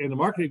 And the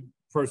marketing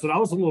person, I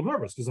was a little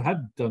nervous because I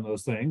hadn't done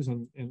those things.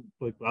 And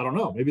like, I don't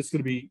know, maybe it's going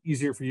to be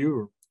easier for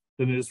you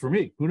than it is for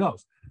me. Who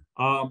knows?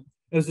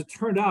 As it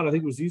turned out, I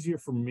think it was easier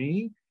for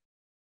me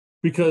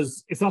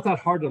because it's not that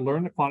hard to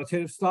learn the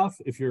quantitative stuff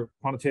if you're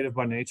quantitative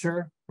by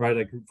nature, right?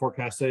 Like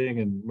forecasting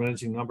and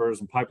managing numbers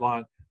and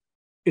pipeline.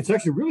 It's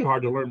actually really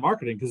hard to learn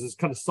marketing because it's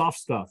kind of soft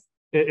stuff.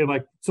 And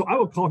like, so I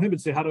would call him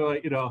and say, how do I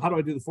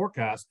do the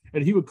forecast?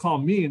 And he would call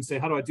me and say,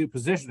 how do I do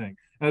positioning?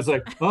 And it's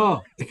like,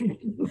 oh,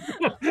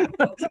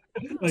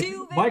 like,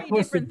 two very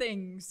different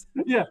things.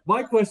 Yeah,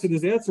 my question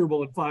is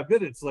answerable in 5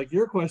 minutes. Like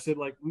your question,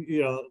 like,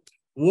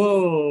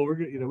 whoa,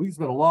 we can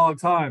spend a long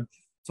time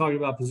talking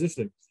about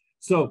positioning.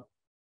 So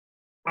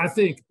I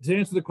think to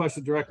answer the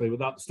question directly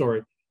without the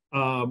story,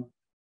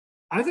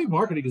 I think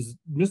marketing is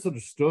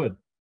misunderstood,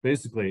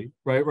 basically,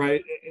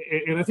 right?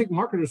 And I think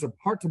marketers are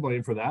part to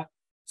blame for that.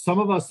 Some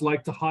of us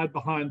like to hide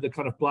behind the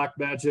kind of black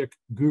magic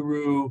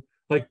guru,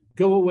 like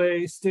go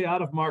away, stay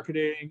out of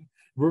marketing,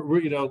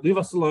 leave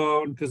us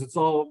alone because it's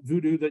all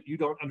voodoo that you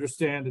don't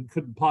understand and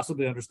couldn't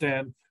possibly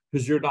understand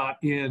because you're not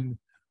in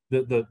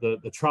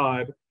the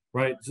tribe,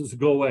 right? So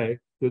go away.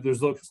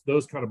 There's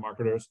those kind of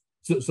marketers.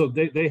 So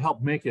they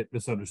help make it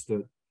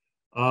misunderstood.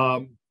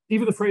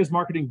 Even the phrase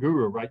marketing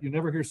guru, right? You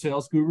never hear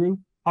sales guru.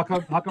 How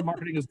come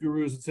marketing is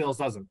gurus and sales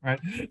doesn't, right?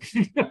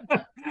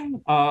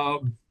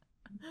 um,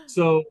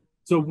 so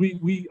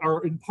we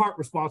are in part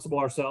responsible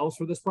ourselves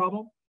for this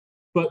problem,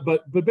 but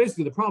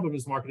basically the problem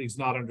is marketing is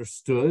not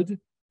understood,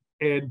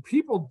 and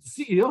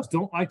CEOs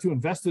don't like to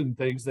invest in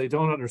things they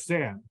don't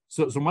understand.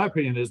 So my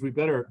opinion is we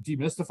better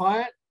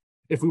demystify it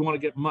if we want to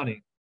get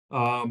money,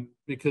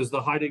 because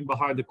the hiding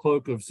behind the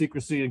cloak of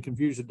secrecy and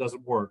confusion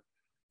doesn't work.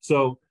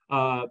 So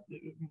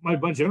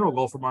my general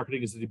goal for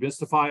marketing is to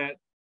demystify it.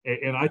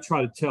 And I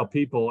try to tell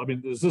people, I mean,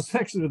 there's this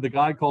section of the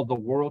guide called The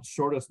World's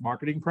Shortest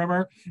Marketing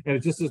Primer, and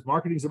it just says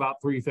marketing is about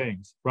three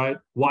things, right?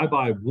 Why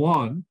buy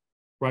one,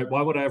 right?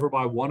 Why would I ever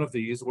buy one of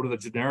these? What are the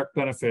generic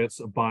benefits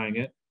of buying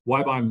it?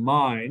 Why buy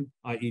mine,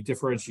 i.e.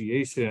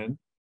 differentiation,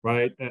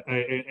 right?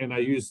 And I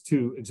use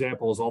two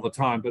examples all the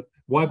time, but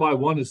why buy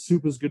one is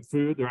soup is good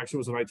food. There actually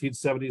was a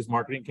 1970s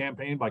marketing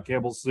campaign by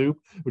Campbell's Soup,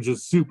 which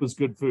is soup is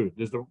good food.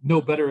 There's no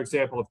better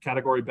example of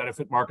category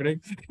benefit marketing,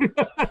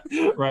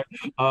 right?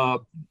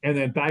 And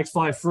then bags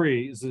fly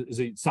free is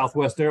a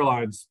Southwest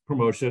Airlines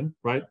promotion,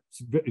 right?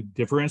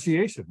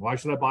 Differentiation. Why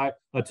should I buy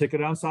a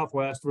ticket on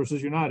Southwest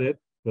versus United?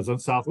 Because on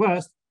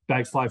Southwest,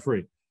 bags fly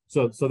free.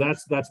 So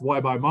that's why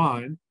buy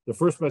mine. The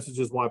first message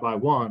is why buy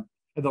one.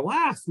 And the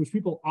last, which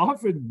people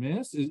often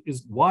miss,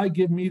 is why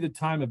give me the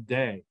time of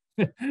day,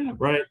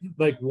 right?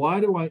 Like,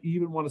 why do I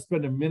even want to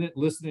spend a minute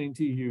listening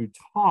to you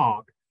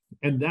talk?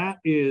 And that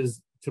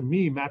is, to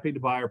me, mapping to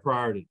buyer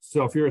priorities.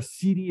 So if you're a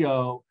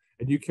CDO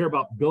and you care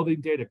about building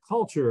data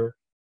culture,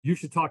 you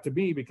should talk to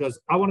me, because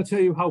I want to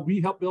tell you how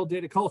we help build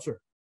data culture.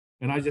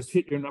 And I just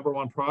hit your number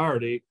one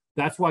priority.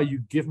 That's why you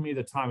give me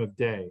the time of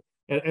day.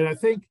 And I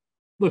think,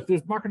 look,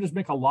 there's marketers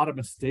make a lot of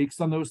mistakes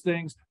on those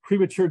things.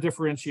 Premature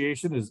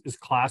differentiation is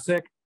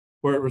classic,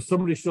 where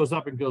somebody shows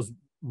up and goes,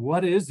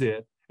 what is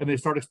it? And they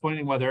start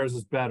explaining why theirs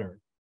is better.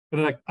 And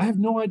they're like, I have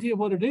no idea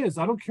what it is.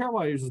 I don't care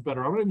why yours is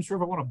better. I'm not even sure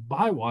if I want to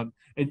buy one.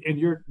 And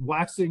you're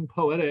waxing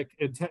poetic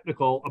and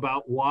technical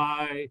about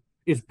why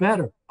it's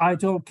better. I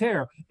don't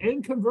care.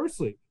 And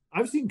conversely,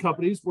 I've seen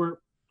companies where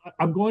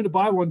I'm going to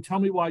buy one, tell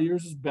me why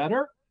yours is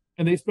better.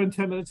 And they spend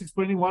 10 minutes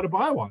explaining why to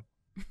buy one.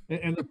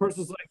 And the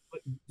person's like,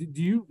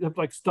 do you have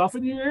like stuff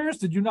in your ears?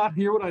 Did you not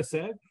hear what I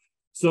said?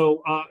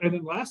 So, and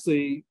then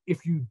lastly,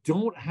 if you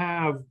don't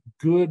have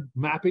good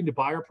mapping to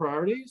buyer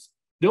priorities,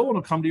 they'll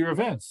want to come to your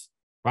events,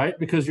 right?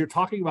 Because you're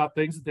talking about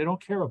things that they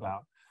don't care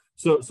about.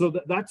 So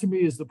that to me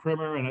is the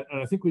primer, and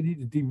I think we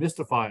need to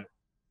demystify it.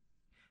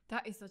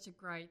 That is such a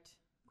great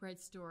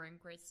story and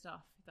great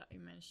stuff that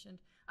you mentioned.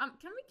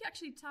 Can we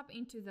actually tap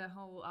into the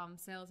whole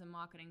sales and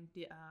marketing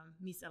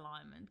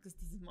misalignment? Because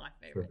this is my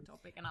favorite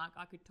topic, and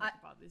I could talk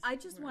about this. I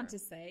just want to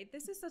say,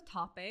 this is a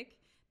topic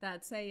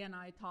that Say and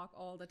I talk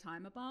all the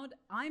time about.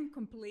 I'm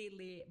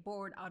completely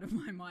bored out of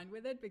my mind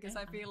with it, because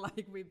I feel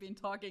like we've been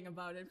talking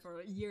about it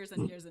for years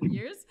and years and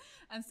years.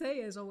 And Say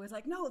is always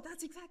like, no,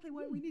 that's exactly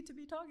why we need to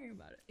be talking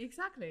about it.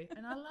 Exactly.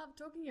 And I love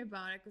talking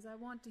about it because I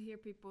want to hear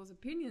people's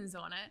opinions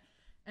on it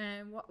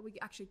and what we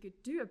actually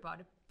could do about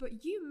it.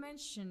 But you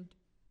mentioned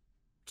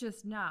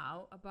just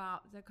now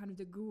about the kind of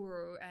the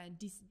guru and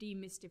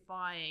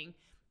demystifying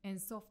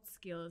and soft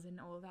skills and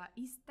all that.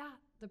 Is that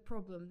the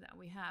problem that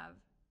we have,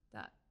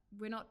 that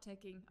we're not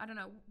taking? I don't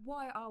know,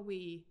 why are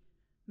we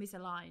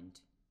misaligned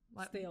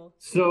still?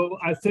 So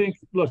I think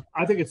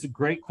it's a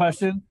great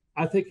question.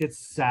 I think it's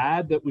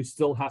sad that we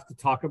still have to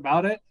talk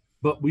about it,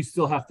 but we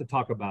still have to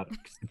talk about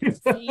it.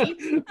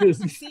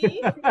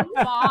 See?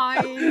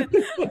 Fine.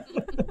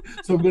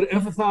 So I'm going to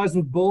empathize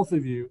with both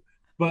of you.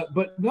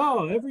 But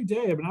no, every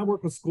day, I mean, I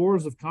work with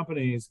scores of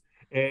companies,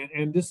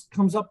 and this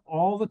comes up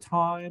all the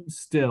time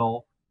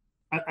still.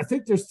 I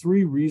think there's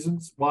three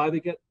reasons why they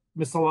get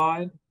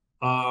misaligned.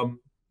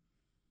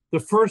 The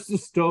first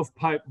is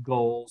stovepipe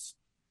goals,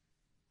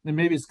 and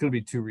maybe it's going to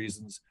be two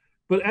reasons.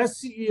 But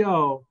as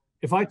CEO,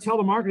 if I tell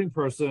the marketing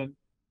person,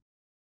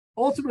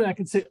 ultimately I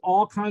can say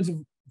all kinds of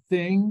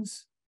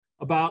things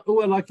about,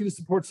 oh, I'd like you to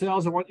support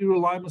sales. I want you to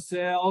align with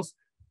sales.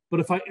 But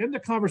if I end the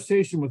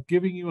conversation with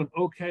giving you an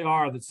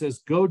OKR that says,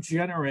 go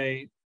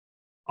generate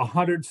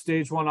 100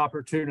 stage one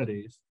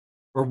opportunities,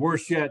 or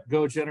worse yet,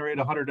 go generate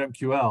 100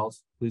 MQLs,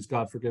 please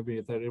God forgive me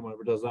if anyone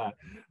ever does that.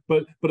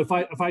 But if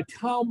I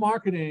tell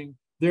marketing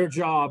their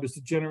job is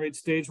to generate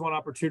stage one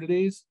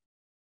opportunities,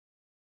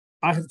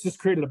 I have just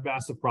created a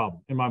massive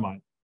problem in my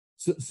mind.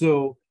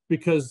 So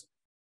because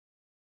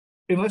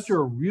unless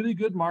you're a really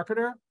good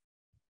marketer,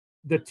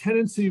 the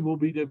tendency will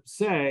be to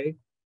say,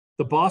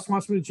 the boss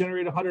wants me to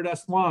generate 100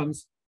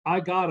 S1s. I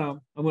got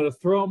them. I'm going to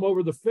throw them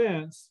over the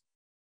fence.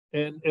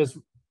 And as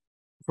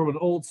from an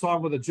old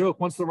song with a joke,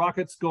 once the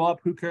rockets go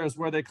up, who cares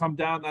where they come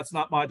down? That's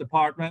not my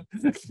department,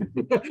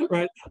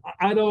 right?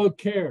 I don't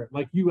care.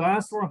 Like, you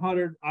asked for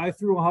 100, I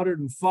threw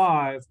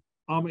 105.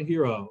 I'm a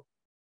hero.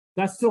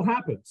 That still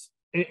happens.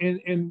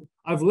 And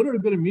I've literally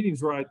been in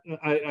meetings where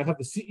I have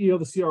the CEO,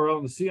 the CRO,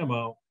 and the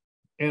CMO,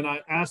 and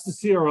I ask the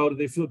CRO, do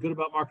they feel good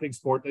about marketing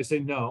support? They say,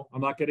 no,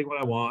 I'm not getting what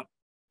I want.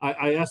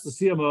 I ask the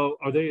CMO,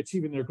 are they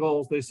achieving their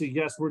goals? They say,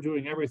 yes, we're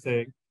doing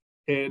everything.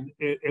 And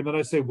then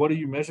I say, what are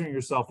you measuring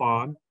yourself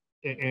on?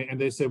 And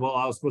they say, well,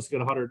 I was supposed to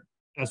get 100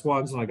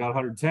 S1s and I got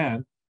 110.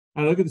 And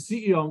I look at the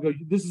CEO and go,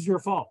 this is your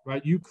fault,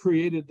 right? You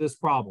created this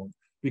problem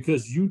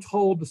because you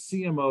told the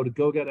CMO to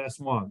go get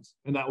S1s,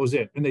 and that was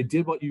it. And they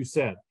did what you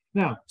said.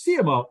 Now,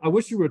 CMO, I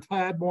wish you were a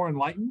tad more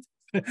enlightened,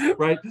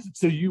 right?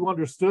 So you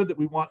understood that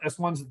we want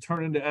S1s to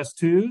turn into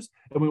S2s,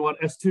 and we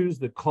want S2s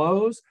to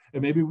close,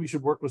 and maybe we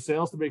should work with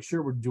sales to make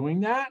sure we're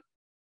doing that.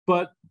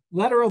 But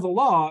letter of the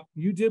law,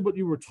 you did what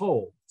you were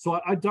told. So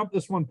I dumped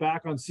this one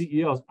back on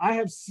CEOs. I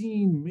have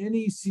seen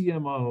many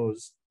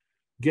CMOs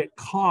get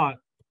caught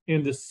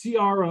in the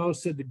CRO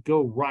said to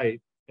go right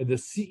and the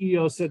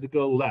CEO said to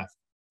go left.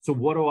 So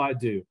what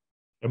do?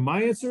 And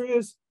my answer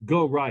is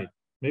go right.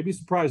 Maybe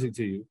surprising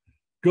to you.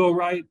 Go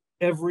right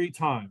every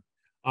time.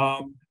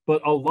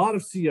 But a lot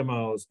of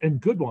CMOs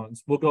and good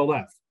ones will go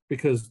left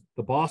because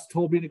the boss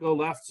told me to go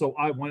left, so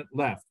I went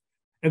left.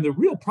 And the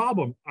real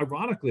problem,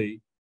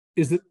 ironically,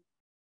 is that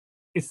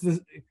it's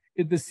the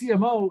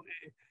CMO,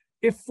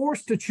 if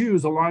forced to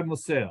choose aligned with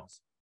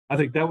sales. I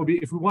think that would be,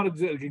 if we wanted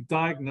to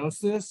diagnose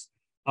this,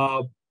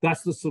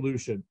 that's the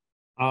solution.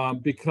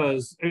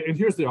 Because, and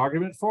here's the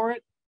argument for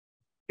it.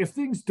 If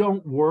things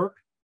don't work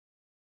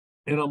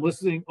and I'm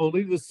listening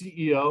only to the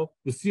CEO,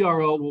 the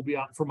CRO will be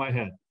out for my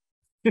head.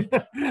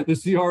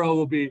 The CRO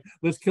will be,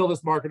 let's kill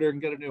this marketer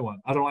and get a new one.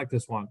 I don't like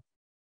this one.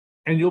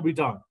 And you'll be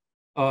done.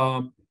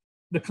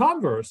 The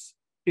converse,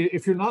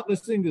 if you're not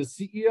listening to the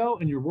CEO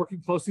and you're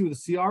working closely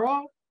with the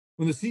CRO,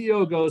 when the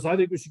CEO goes, I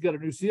think we should get a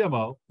new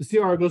CMO, the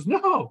CRO goes,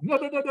 no.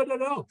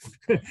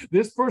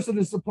 This person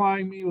is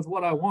supplying me with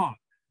what I want.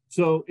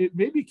 So it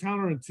may be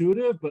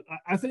counterintuitive, but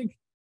I think,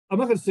 I'm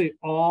not going to say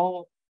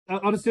all,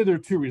 I'll just say there are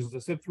two reasons. I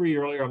said three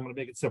earlier, I'm going to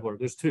make it simpler.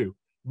 There's two.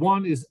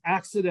 One is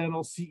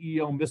accidental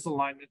CEO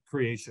misalignment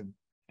creation,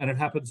 and it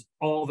happens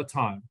all the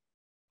time.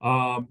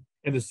 And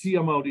the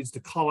CMO needs to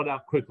call it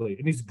out quickly.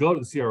 It needs to go to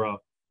the CRO.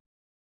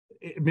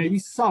 It may be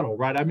subtle,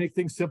 right? I make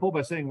things simple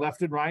by saying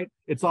left and right.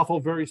 It's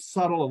awful, very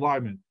subtle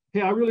alignment.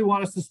 Hey, I really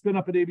want us to spin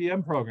up an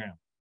ABM program.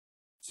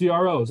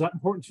 CRO, is that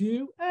important to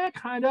you?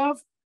 Kind of,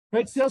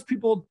 right?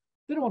 Salespeople,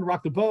 they don't want to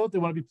rock the boat. They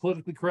want to be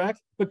politically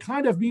correct, but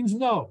kind of means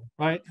no,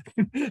 right?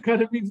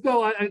 Kind of means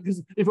no,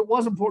 because if it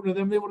was important to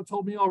them, they would have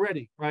told me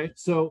already, right?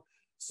 So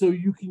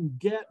you can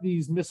get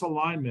these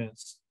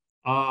misalignments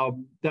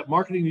that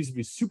marketing needs to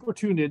be super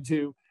tuned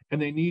into,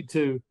 and they need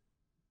to,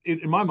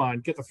 in my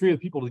mind, get the three of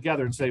the people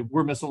together and say,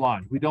 we're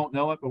misaligned. We don't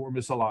know it, but we're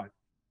misaligned.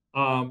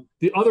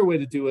 The other way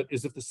to do it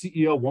is if the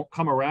CEO won't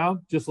come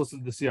around, just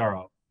listen to the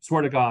CRO.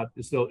 Swear to God,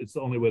 it's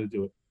the only way to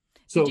do it.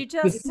 So did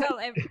you just tell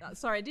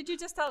did you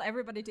just tell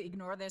everybody to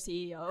ignore their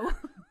CEO?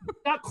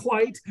 Not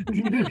quite.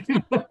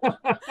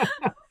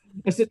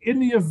 I said, in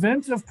the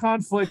event of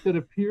conflict that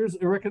appears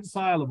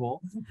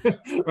irreconcilable,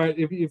 right?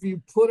 If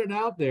you put it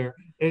out there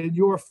and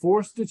you're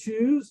forced to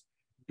choose,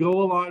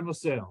 go align with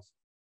sales.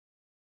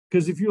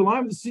 Because if you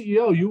align with the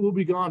CEO, you will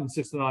be gone in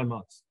 6 to 9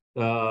 months.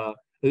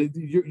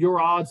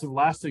 Your odds of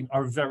lasting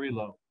are very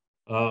low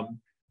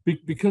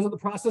because of the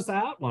process I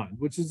outlined,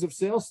 which is if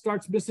sales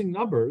starts missing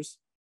numbers,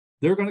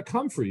 they're going to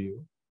come for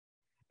you.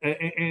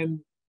 And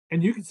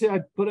you can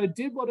say, but I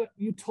did what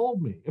you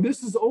told me. And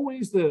this is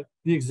always the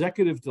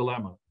executive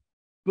dilemma.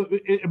 But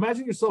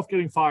imagine yourself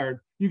getting fired.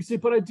 You can say,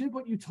 but I did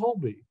what you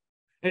told me.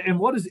 And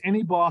what is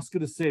any boss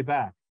going to say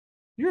back?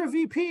 You're a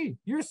VP,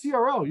 you're a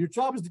CRO. Your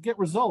job is to get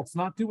results,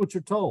 not do what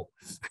you're told.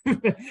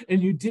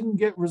 And you didn't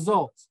get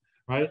results,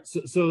 right?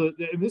 So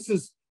and this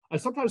is, I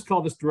sometimes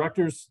call this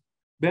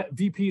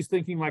VPs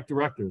thinking like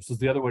directors is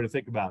the other way to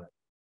think about it.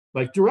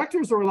 Like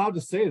directors are allowed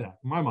to say that,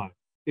 in my mind.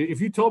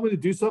 If you told me to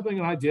do something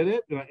and I did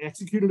it and I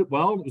executed it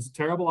well and it was a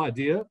terrible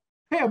idea,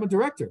 hey, I'm a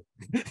director.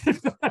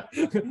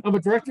 I'm a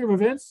director of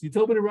events. You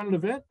told me to run an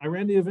event. I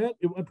ran the event.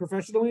 It went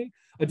professionally.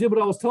 I did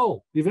what I was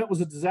told. The event was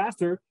a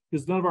disaster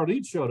because none of our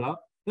leads showed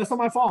up. That's not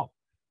my fault.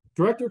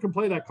 Director can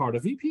play that card. A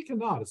VP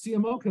cannot. A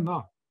CMO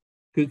cannot.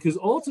 Because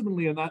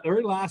ultimately, on that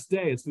very last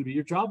day, it's going to be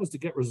your job is to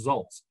get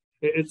results.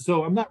 And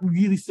so I'm not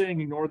really saying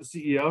ignore the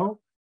CEO.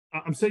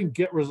 I'm saying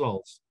get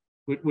results,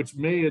 which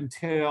may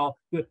entail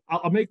that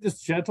I'll make this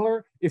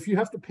gentler. If you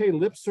have to pay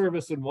lip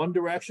service in one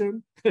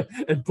direction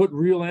and put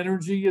real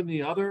energy in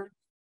the other,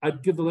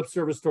 I'd give the lip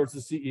service towards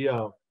the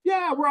CEO.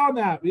 Yeah, we're on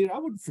that. I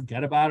wouldn't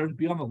forget about it. It'd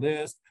be on the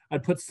list.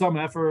 I'd put some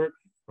effort,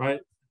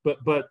 right?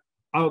 But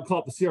I would call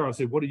up the CRO and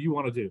say, what do you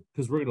want to do?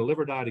 Because we're going to live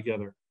or die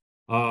together.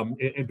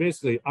 And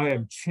basically, I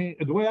am chained.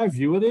 The way I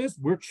view it is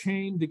we're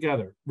chained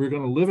together. We're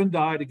going to live and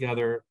die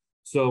together.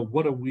 So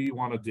what do we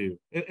want to do?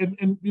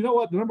 And you know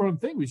what? The number one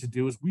thing we should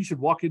do is we should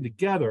walk in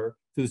together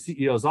to the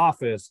CEO's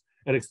office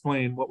and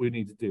explain what we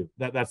need to do.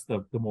 That's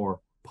the more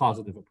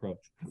positive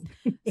approach.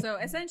 So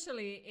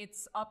essentially,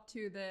 it's up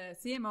to the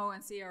CMO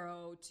and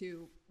CRO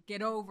to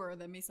get over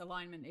the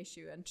misalignment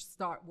issue and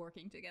start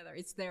working together.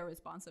 It's their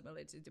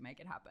responsibility to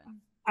make it happen.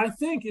 I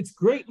think it's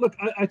great. Look,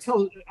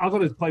 I'm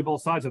going to play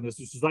both sides on this,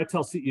 which is I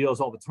tell CEOs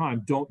all the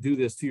time, don't do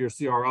this to your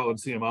CRO and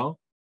CMO,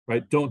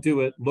 right? Don't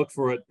do it. Look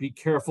for it. Be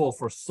careful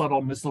for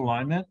subtle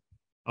misalignment.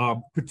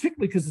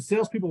 particularly because the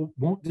salespeople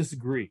won't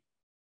disagree,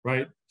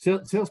 right?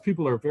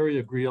 Salespeople are very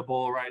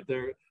agreeable, right?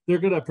 They're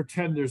going to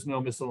pretend there's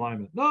no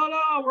misalignment. No,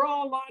 we're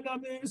all aligned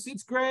on this.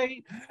 It's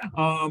great.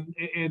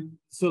 And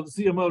so the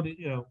CMO,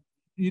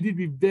 you need to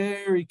be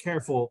very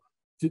careful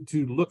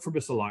to look for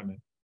misalignment.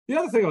 The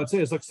other thing I would say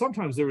is, like,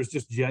 sometimes there is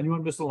just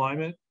genuine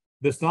misalignment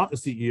that's not the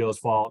CEO's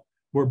fault,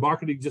 where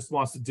marketing just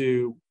wants to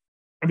do,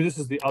 this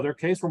is the other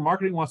case where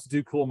marketing wants to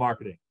do cool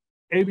marketing.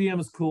 ABM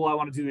is cool, I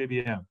want to do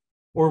ABM.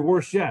 Or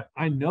worse yet,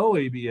 I know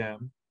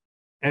ABM,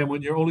 and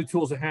when your only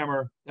tool is a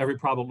hammer, every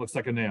problem looks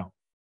like a nail,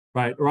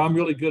 right? Or I'm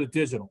really good at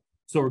digital.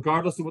 So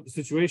regardless of what the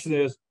situation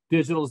is,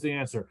 digital is the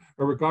answer.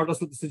 Or regardless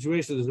of what the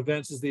situation is,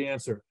 events is the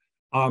answer.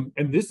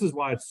 And this is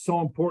why it's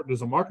so important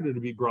as a marketer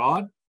to be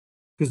broad,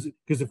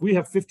 because if we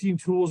have 15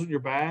 tools in your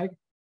bag,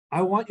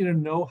 I want you to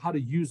know how to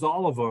use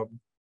all of them,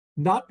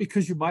 not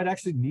because you might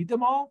actually need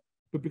them all,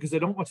 but because I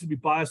don't want you to be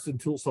biased in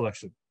tool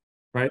selection,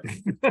 right?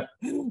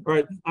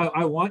 Right.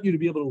 I want you to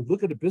be able to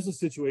look at a business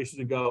situation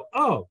and go,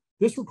 oh,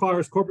 this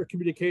requires corporate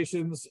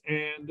communications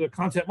and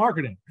content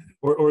marketing,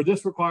 or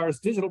this requires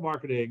digital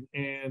marketing,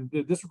 and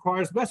this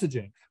requires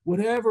messaging,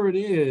 whatever it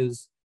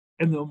is.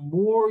 And the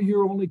more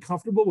you're only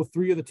comfortable with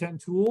 3 of the 10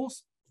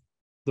 tools,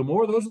 the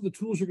more those are the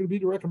tools you're going to be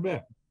to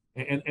recommend.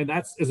 And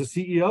that's, as a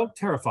CEO,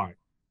 terrifying,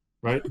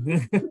 right?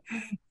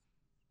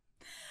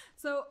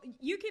 So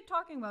you keep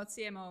talking about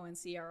CMO and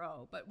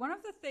CRO, but one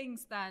of the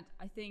things that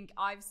I think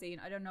I've seen,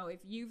 I don't know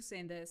if you've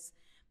seen this,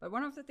 but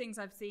one of the things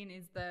I've seen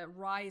is the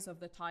rise of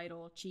the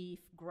title Chief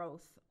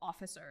Growth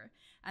Officer.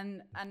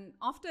 And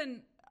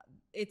often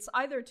it's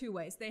either two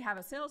ways. They have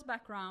a sales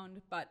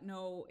background, but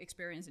no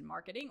experience in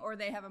marketing, or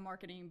they have a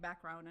marketing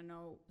background and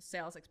no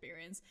sales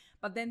experience,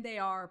 but then they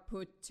are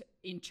put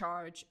in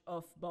charge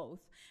of both.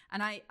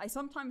 And I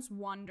sometimes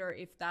wonder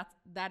if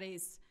that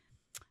is,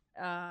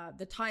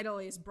 the title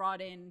is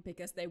brought in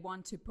because they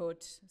want to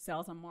put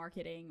sales and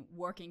marketing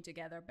working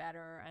together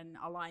better and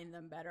align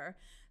them better.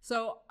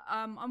 So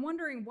I'm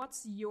wondering,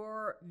 what's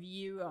your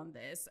view on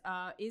this?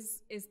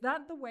 Is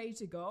that the way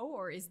to go,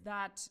 or is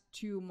that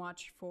too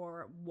much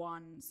for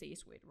one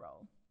C-suite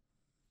role?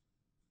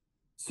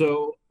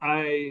 So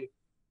I'm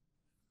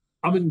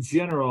in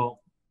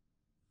general.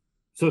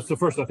 So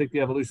first, I think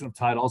the evolution of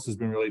titles has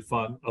been really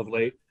fun of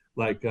late.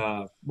 Like,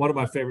 one of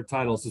my favorite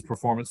titles is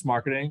performance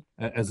marketing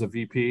as a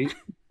VP.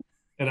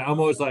 And I'm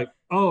always like,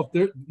 oh,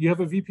 you have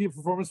a VP of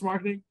performance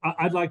marketing?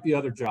 I'd like the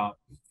other job.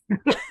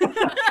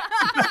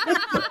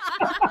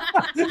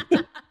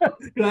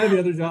 Can I have the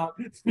other job?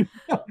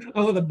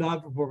 I want the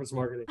non-performance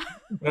marketing,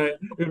 right?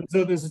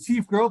 So there's a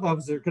chief growth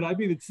officer. Could I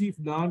be the chief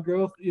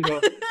non-growth?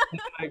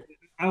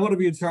 I want to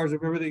be in charge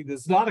of everything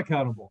that's not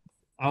accountable.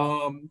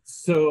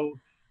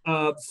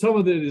 Some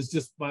of it is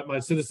just my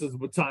cynicism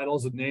with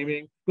titles and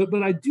naming,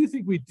 but I do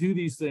think we do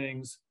these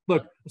things.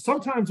 Look,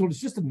 sometimes when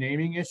it's just a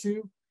naming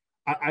issue,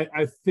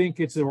 I think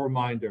it's a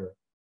reminder.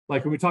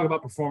 Like when we talk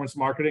about performance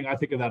marketing, I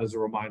think of that as a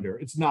reminder.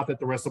 It's not that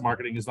the rest of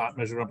marketing is not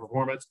measured on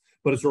performance,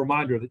 but it's a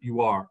reminder that you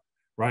are,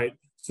 right?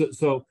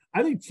 So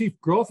I think Chief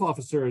Growth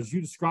Officer, as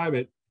you describe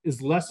it, is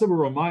less of a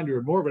reminder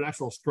and more of an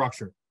actual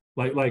structure.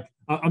 Like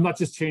I'm not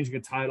just changing a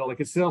title.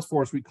 Like at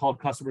Salesforce, we called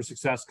customer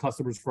success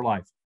customers for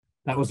life.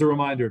 That was a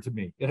reminder to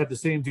me. It had the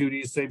same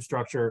duties, same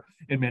structure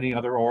in many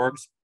other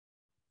orgs.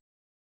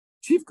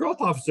 Chief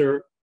Growth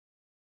Officer,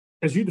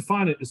 as you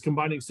define it, is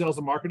combining sales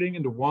and marketing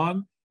into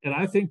one. And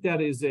I think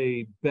that is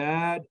a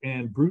bad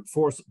and brute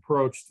force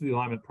approach to the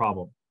alignment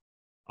problem.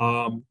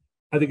 I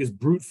think it's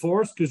brute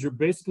force because you're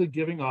basically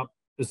giving up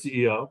the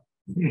CEO.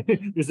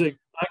 You're saying,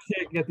 I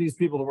can't get these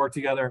people to work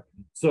together,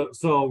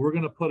 so we're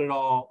going to put it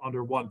all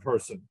under one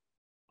person.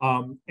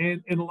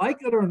 And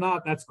like it or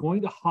not, that's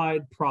going to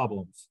hide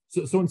problems.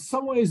 So in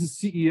some ways, as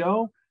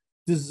CEO,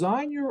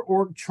 design your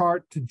org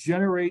chart to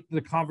generate the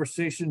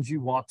conversations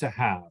you want to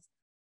have.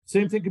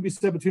 Same thing could be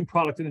said between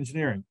product and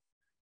engineering,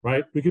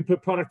 right? We could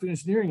put product and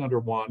engineering under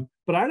one,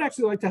 but I'd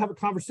actually like to have a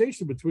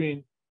conversation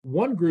between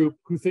one group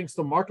who thinks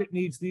the market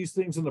needs these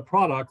things in the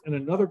product and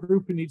another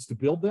group who needs to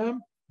build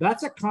them.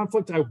 That's a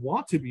conflict I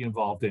want to be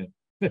involved in.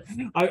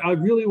 I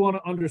really want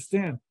to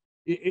understand.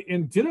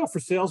 And ditto for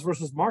sales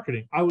versus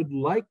marketing. I would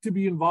like to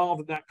be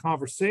involved in that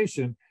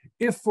conversation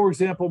if, for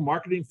example,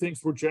 marketing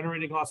thinks we're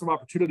generating lots of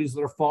opportunities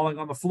that are falling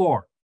on the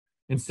floor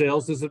and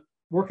sales isn't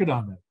working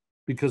on them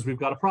because we've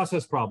got a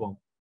process problem.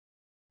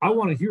 I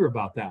want to hear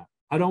about that.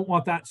 I don't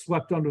want that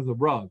swept under the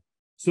rug.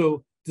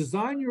 So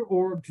design your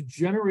org to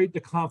generate the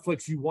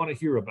conflicts you want to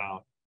hear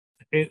about.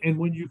 And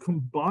when you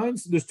combine,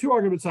 there's two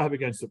arguments I have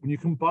against it. When you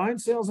combine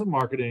sales and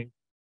marketing,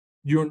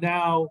 you're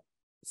now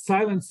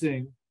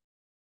silencing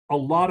a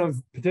lot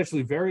of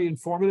potentially very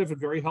informative and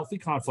very healthy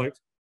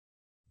conflict.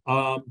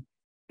 And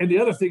the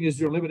other thing is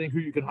you're limiting who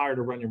you can hire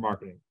to run your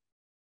marketing,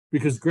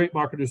 because great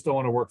marketers don't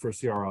want to work for a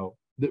CRO,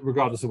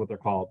 regardless of what they're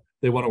called.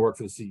 They want to work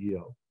for the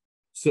CEO.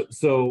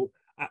 So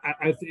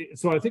I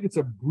think it's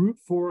a brute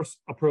force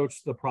approach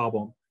to the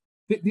problem.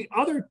 The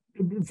other,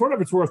 for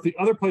what it's worth, the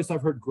other place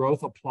I've heard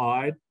growth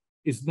applied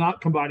is not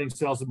combining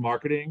sales and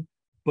marketing,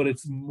 but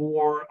it's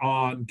more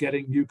on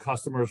getting new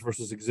customers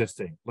versus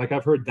existing. Like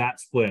I've heard that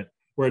split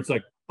where it's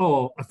like,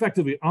 oh,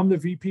 effectively, I'm the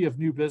VP of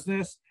new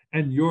business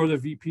and you're the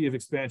VP of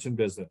expansion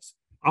business.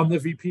 I'm the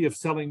VP of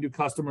selling new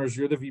customers.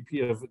 You're the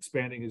VP of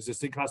expanding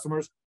existing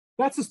customers.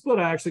 That's a split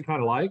I actually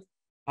kind of like.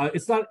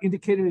 It's not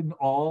indicated in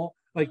all,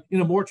 like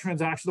in a more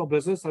transactional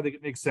business, I think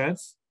it makes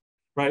sense,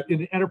 right? In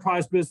the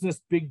enterprise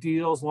business, big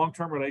deals,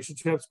 long-term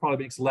relationships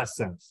probably makes less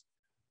sense,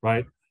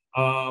 right?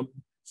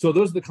 So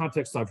those are the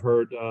contexts I've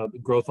heard the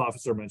growth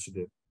officer mentioned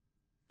it.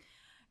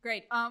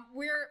 Great.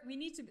 We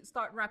need to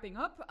start wrapping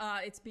up.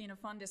 It's been a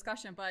fun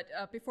discussion, but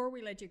before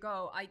we let you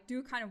go, I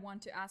do kind of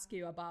want to ask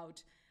you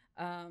about,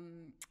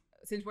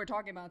 since we're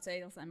talking about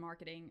sales and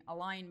marketing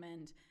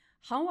alignment,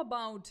 how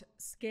about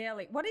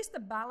scaling? What is the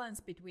balance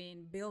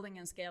between building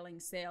and scaling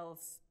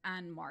sales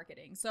and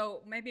marketing?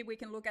 So maybe we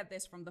can look at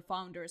this from the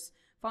founder's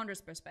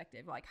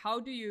perspective. Like,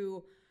 how do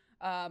you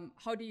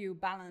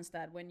balance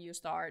that when you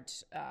start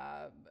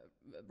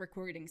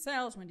recruiting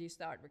sales, when you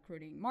start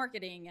recruiting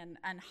marketing,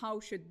 and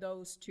how should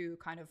those two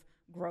kind of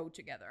grow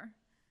together?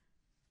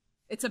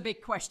 It's a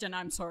big question.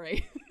 I'm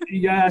sorry.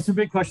 Yeah, it's a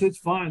big question. It's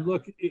fine.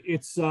 Look,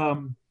 it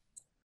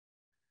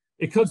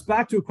comes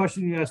back to a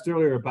question you asked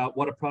earlier about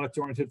what do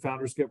product-oriented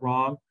founders get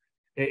wrong.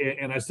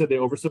 And I said they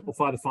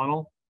oversimplify the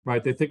funnel,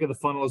 right? They think of the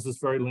funnel as this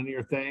very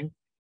linear thing.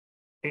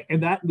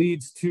 And that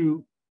leads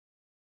to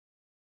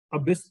a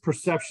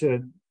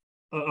misperception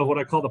of what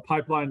I call the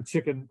pipeline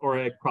chicken or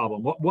egg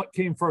problem. What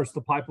came first,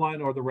 the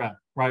pipeline or the rep,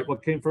 right?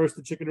 What came first,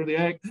 the chicken or the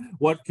egg?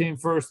 What came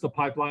first, the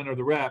pipeline or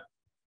the rep?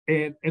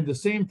 And the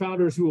same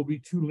founders who will be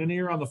too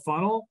linear on the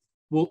funnel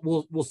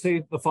will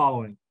say the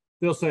following.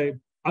 They'll say,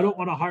 I don't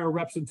want to hire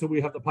reps until we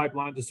have the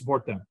pipeline to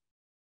support them.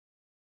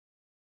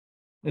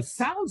 It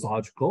sounds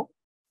logical.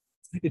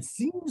 It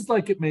seems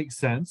like it makes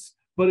sense.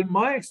 But in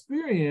my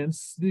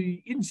experience,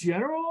 in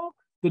general,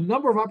 the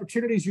number of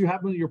opportunities you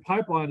have in your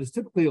pipeline is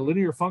typically a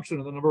linear function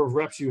of the number of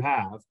reps you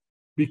have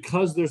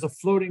because there's a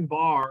floating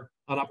bar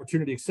on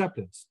opportunity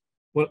acceptance.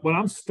 When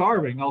I'm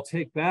starving, I'll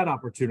take bad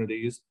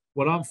opportunities.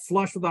 When I'm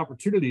flush with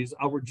opportunities,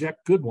 I'll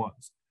reject good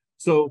ones.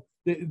 So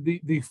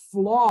the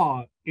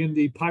flaw in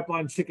the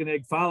pipeline chicken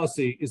egg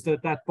fallacy is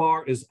that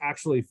bar is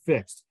actually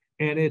fixed,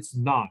 and it's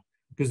not.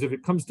 Because if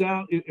it comes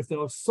down, if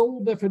the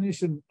sole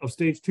definition of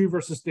stage 2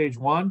 versus stage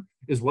 1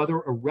 is whether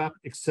a rep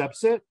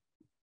accepts it,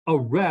 a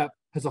rep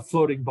has a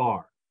floating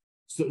bar.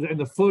 So, and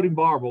the floating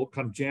bar will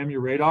kind of jam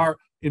your radar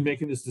in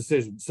making this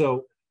decision.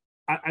 So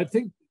I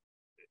think,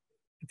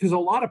 because a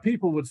lot of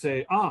people would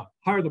say,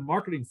 hire the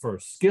marketing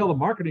first, scale the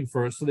marketing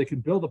first so they can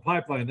build a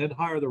pipeline, then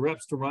hire the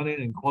reps to run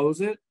in and close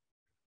it.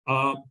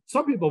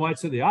 Some people might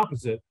say the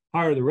opposite,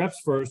 hire the reps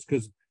first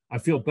because I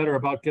feel better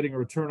about getting a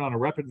return on a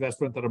rep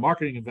investment than a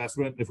marketing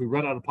investment. If we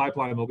run out of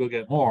pipeline, we'll go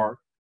get more.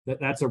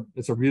 That's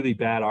a really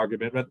bad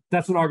argument. But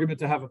that's an argument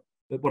to have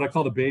what I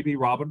call the baby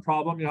robin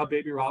problem. You know how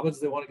baby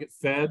robins, they want to get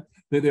fed.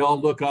 They all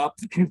look up.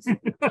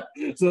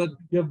 So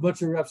you have a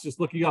bunch of reps just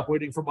looking up,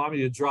 waiting for mommy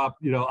to drop,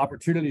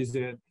 opportunities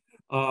in.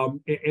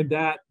 And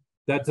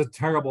that's a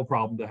terrible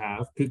problem to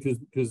have because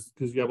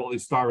you have all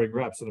these starving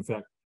reps in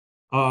effect.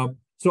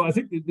 So I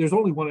think there's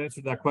only one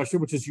answer to that question,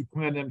 which is you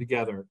plan them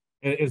together.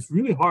 And it's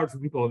really hard for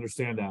people to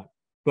understand that.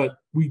 But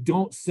we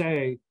don't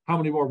say how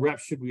many more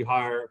reps should we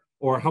hire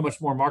or how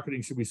much more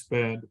marketing should we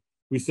spend.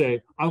 We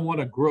say, I want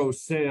to grow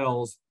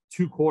sales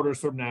 2 quarters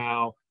from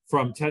now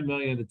from 10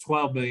 million to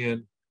 12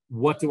 million.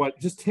 What do I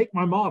just take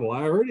my model?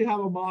 I already have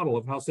a model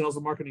of how sales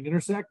and marketing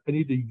intersect. I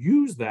need to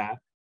use that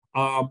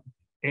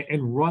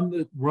and run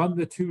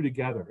the two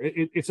together.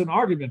 It's an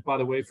argument, by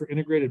the way, for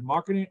integrated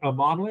marketing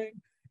modeling,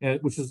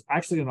 which is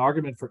actually an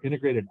argument for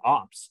integrated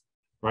ops,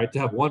 right? To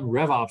have one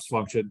rev ops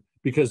function,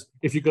 because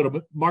if you go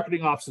to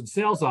marketing ops and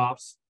sales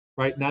ops,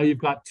 right, now you've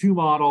got 2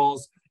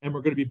 models and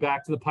we're going to be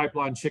back to the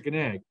pipeline chicken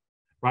egg,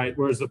 right?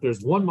 Whereas if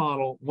there's one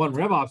model, one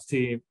rev ops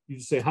team, you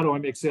just say, how do I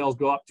make sales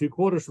go up 2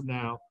 quarters from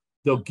now?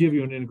 They'll give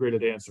you an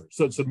integrated answer.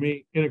 So to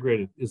me,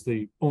 integrated is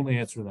the only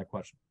answer to that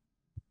question.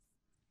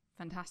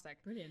 Fantastic.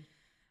 Brilliant.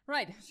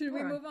 Right. Should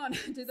we move on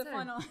to the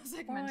final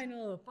segment?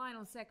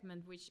 Final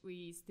segment, which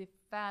is the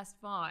Fast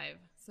 5.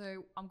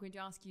 So I'm going to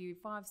ask you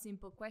 5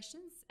 simple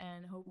questions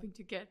and hoping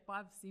to get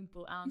 5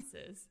 simple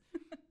answers.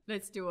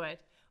 Let's do it.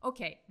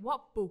 Okay.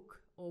 What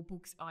book or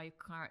books are you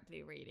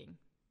currently reading?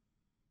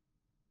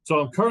 So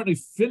I'm currently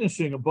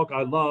finishing a book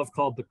I love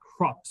called The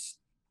Crux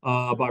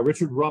by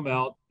Richard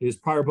Rummelt. His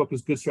prior book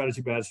was Good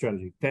Strategy, Bad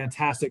Strategy.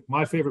 Fantastic.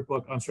 My favorite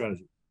book on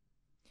strategy.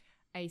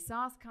 A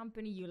SaaS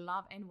company you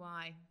love and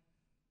why?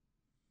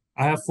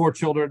 I have 4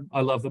 children.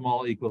 I love them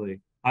all equally.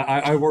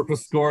 I work with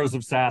scores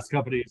of SaaS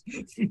companies.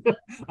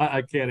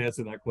 I can't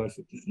answer that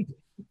question.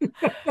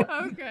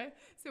 Okay.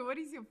 So what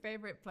is your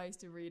favorite place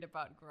to read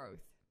about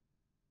growth?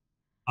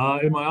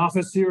 In my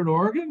office here in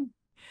Oregon.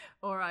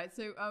 All right.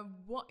 So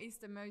what is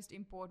the most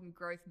important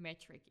growth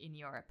metric in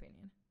your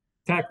opinion?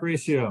 CAC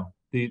ratio,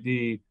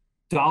 the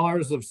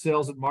dollars of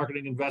sales and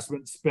marketing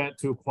investment spent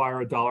to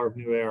acquire $1 of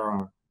new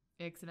ARR.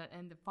 Excellent.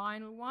 And the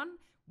final one,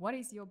 what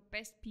is your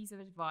best piece of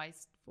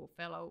advice for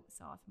fellow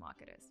SaaS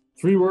marketers?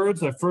 3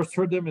 words. I first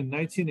heard them in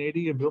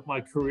 1980 and built my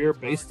career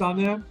based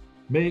on them.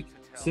 Make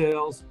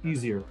sales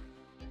easier.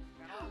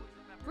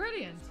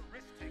 Brilliant.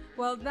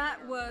 Well,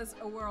 that was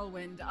a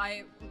whirlwind.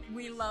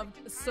 We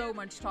loved so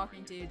much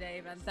talking to you,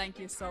 Dave, and thank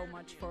you so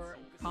much for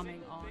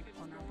coming on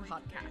our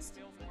podcast.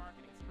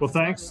 Well,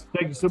 thanks.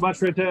 Thank you so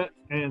much, Rita.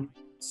 And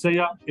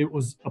Seya, it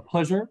was a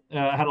pleasure.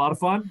 I had a lot of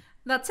fun.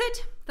 That's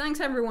it. Thanks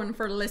everyone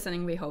for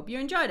listening. We hope you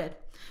enjoyed it.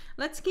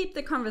 Let's keep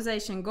the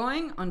conversation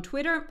going on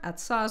Twitter at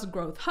SaaS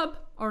Growth Hub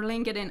or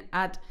LinkedIn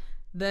at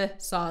the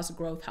SaaS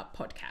Growth Hub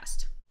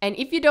podcast. And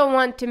if you don't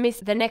want to miss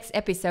the next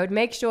episode,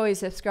 make sure you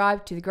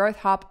subscribe to the Growth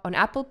Hub on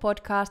Apple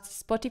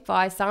Podcasts,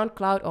 Spotify,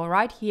 SoundCloud, or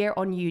right here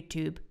on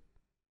YouTube.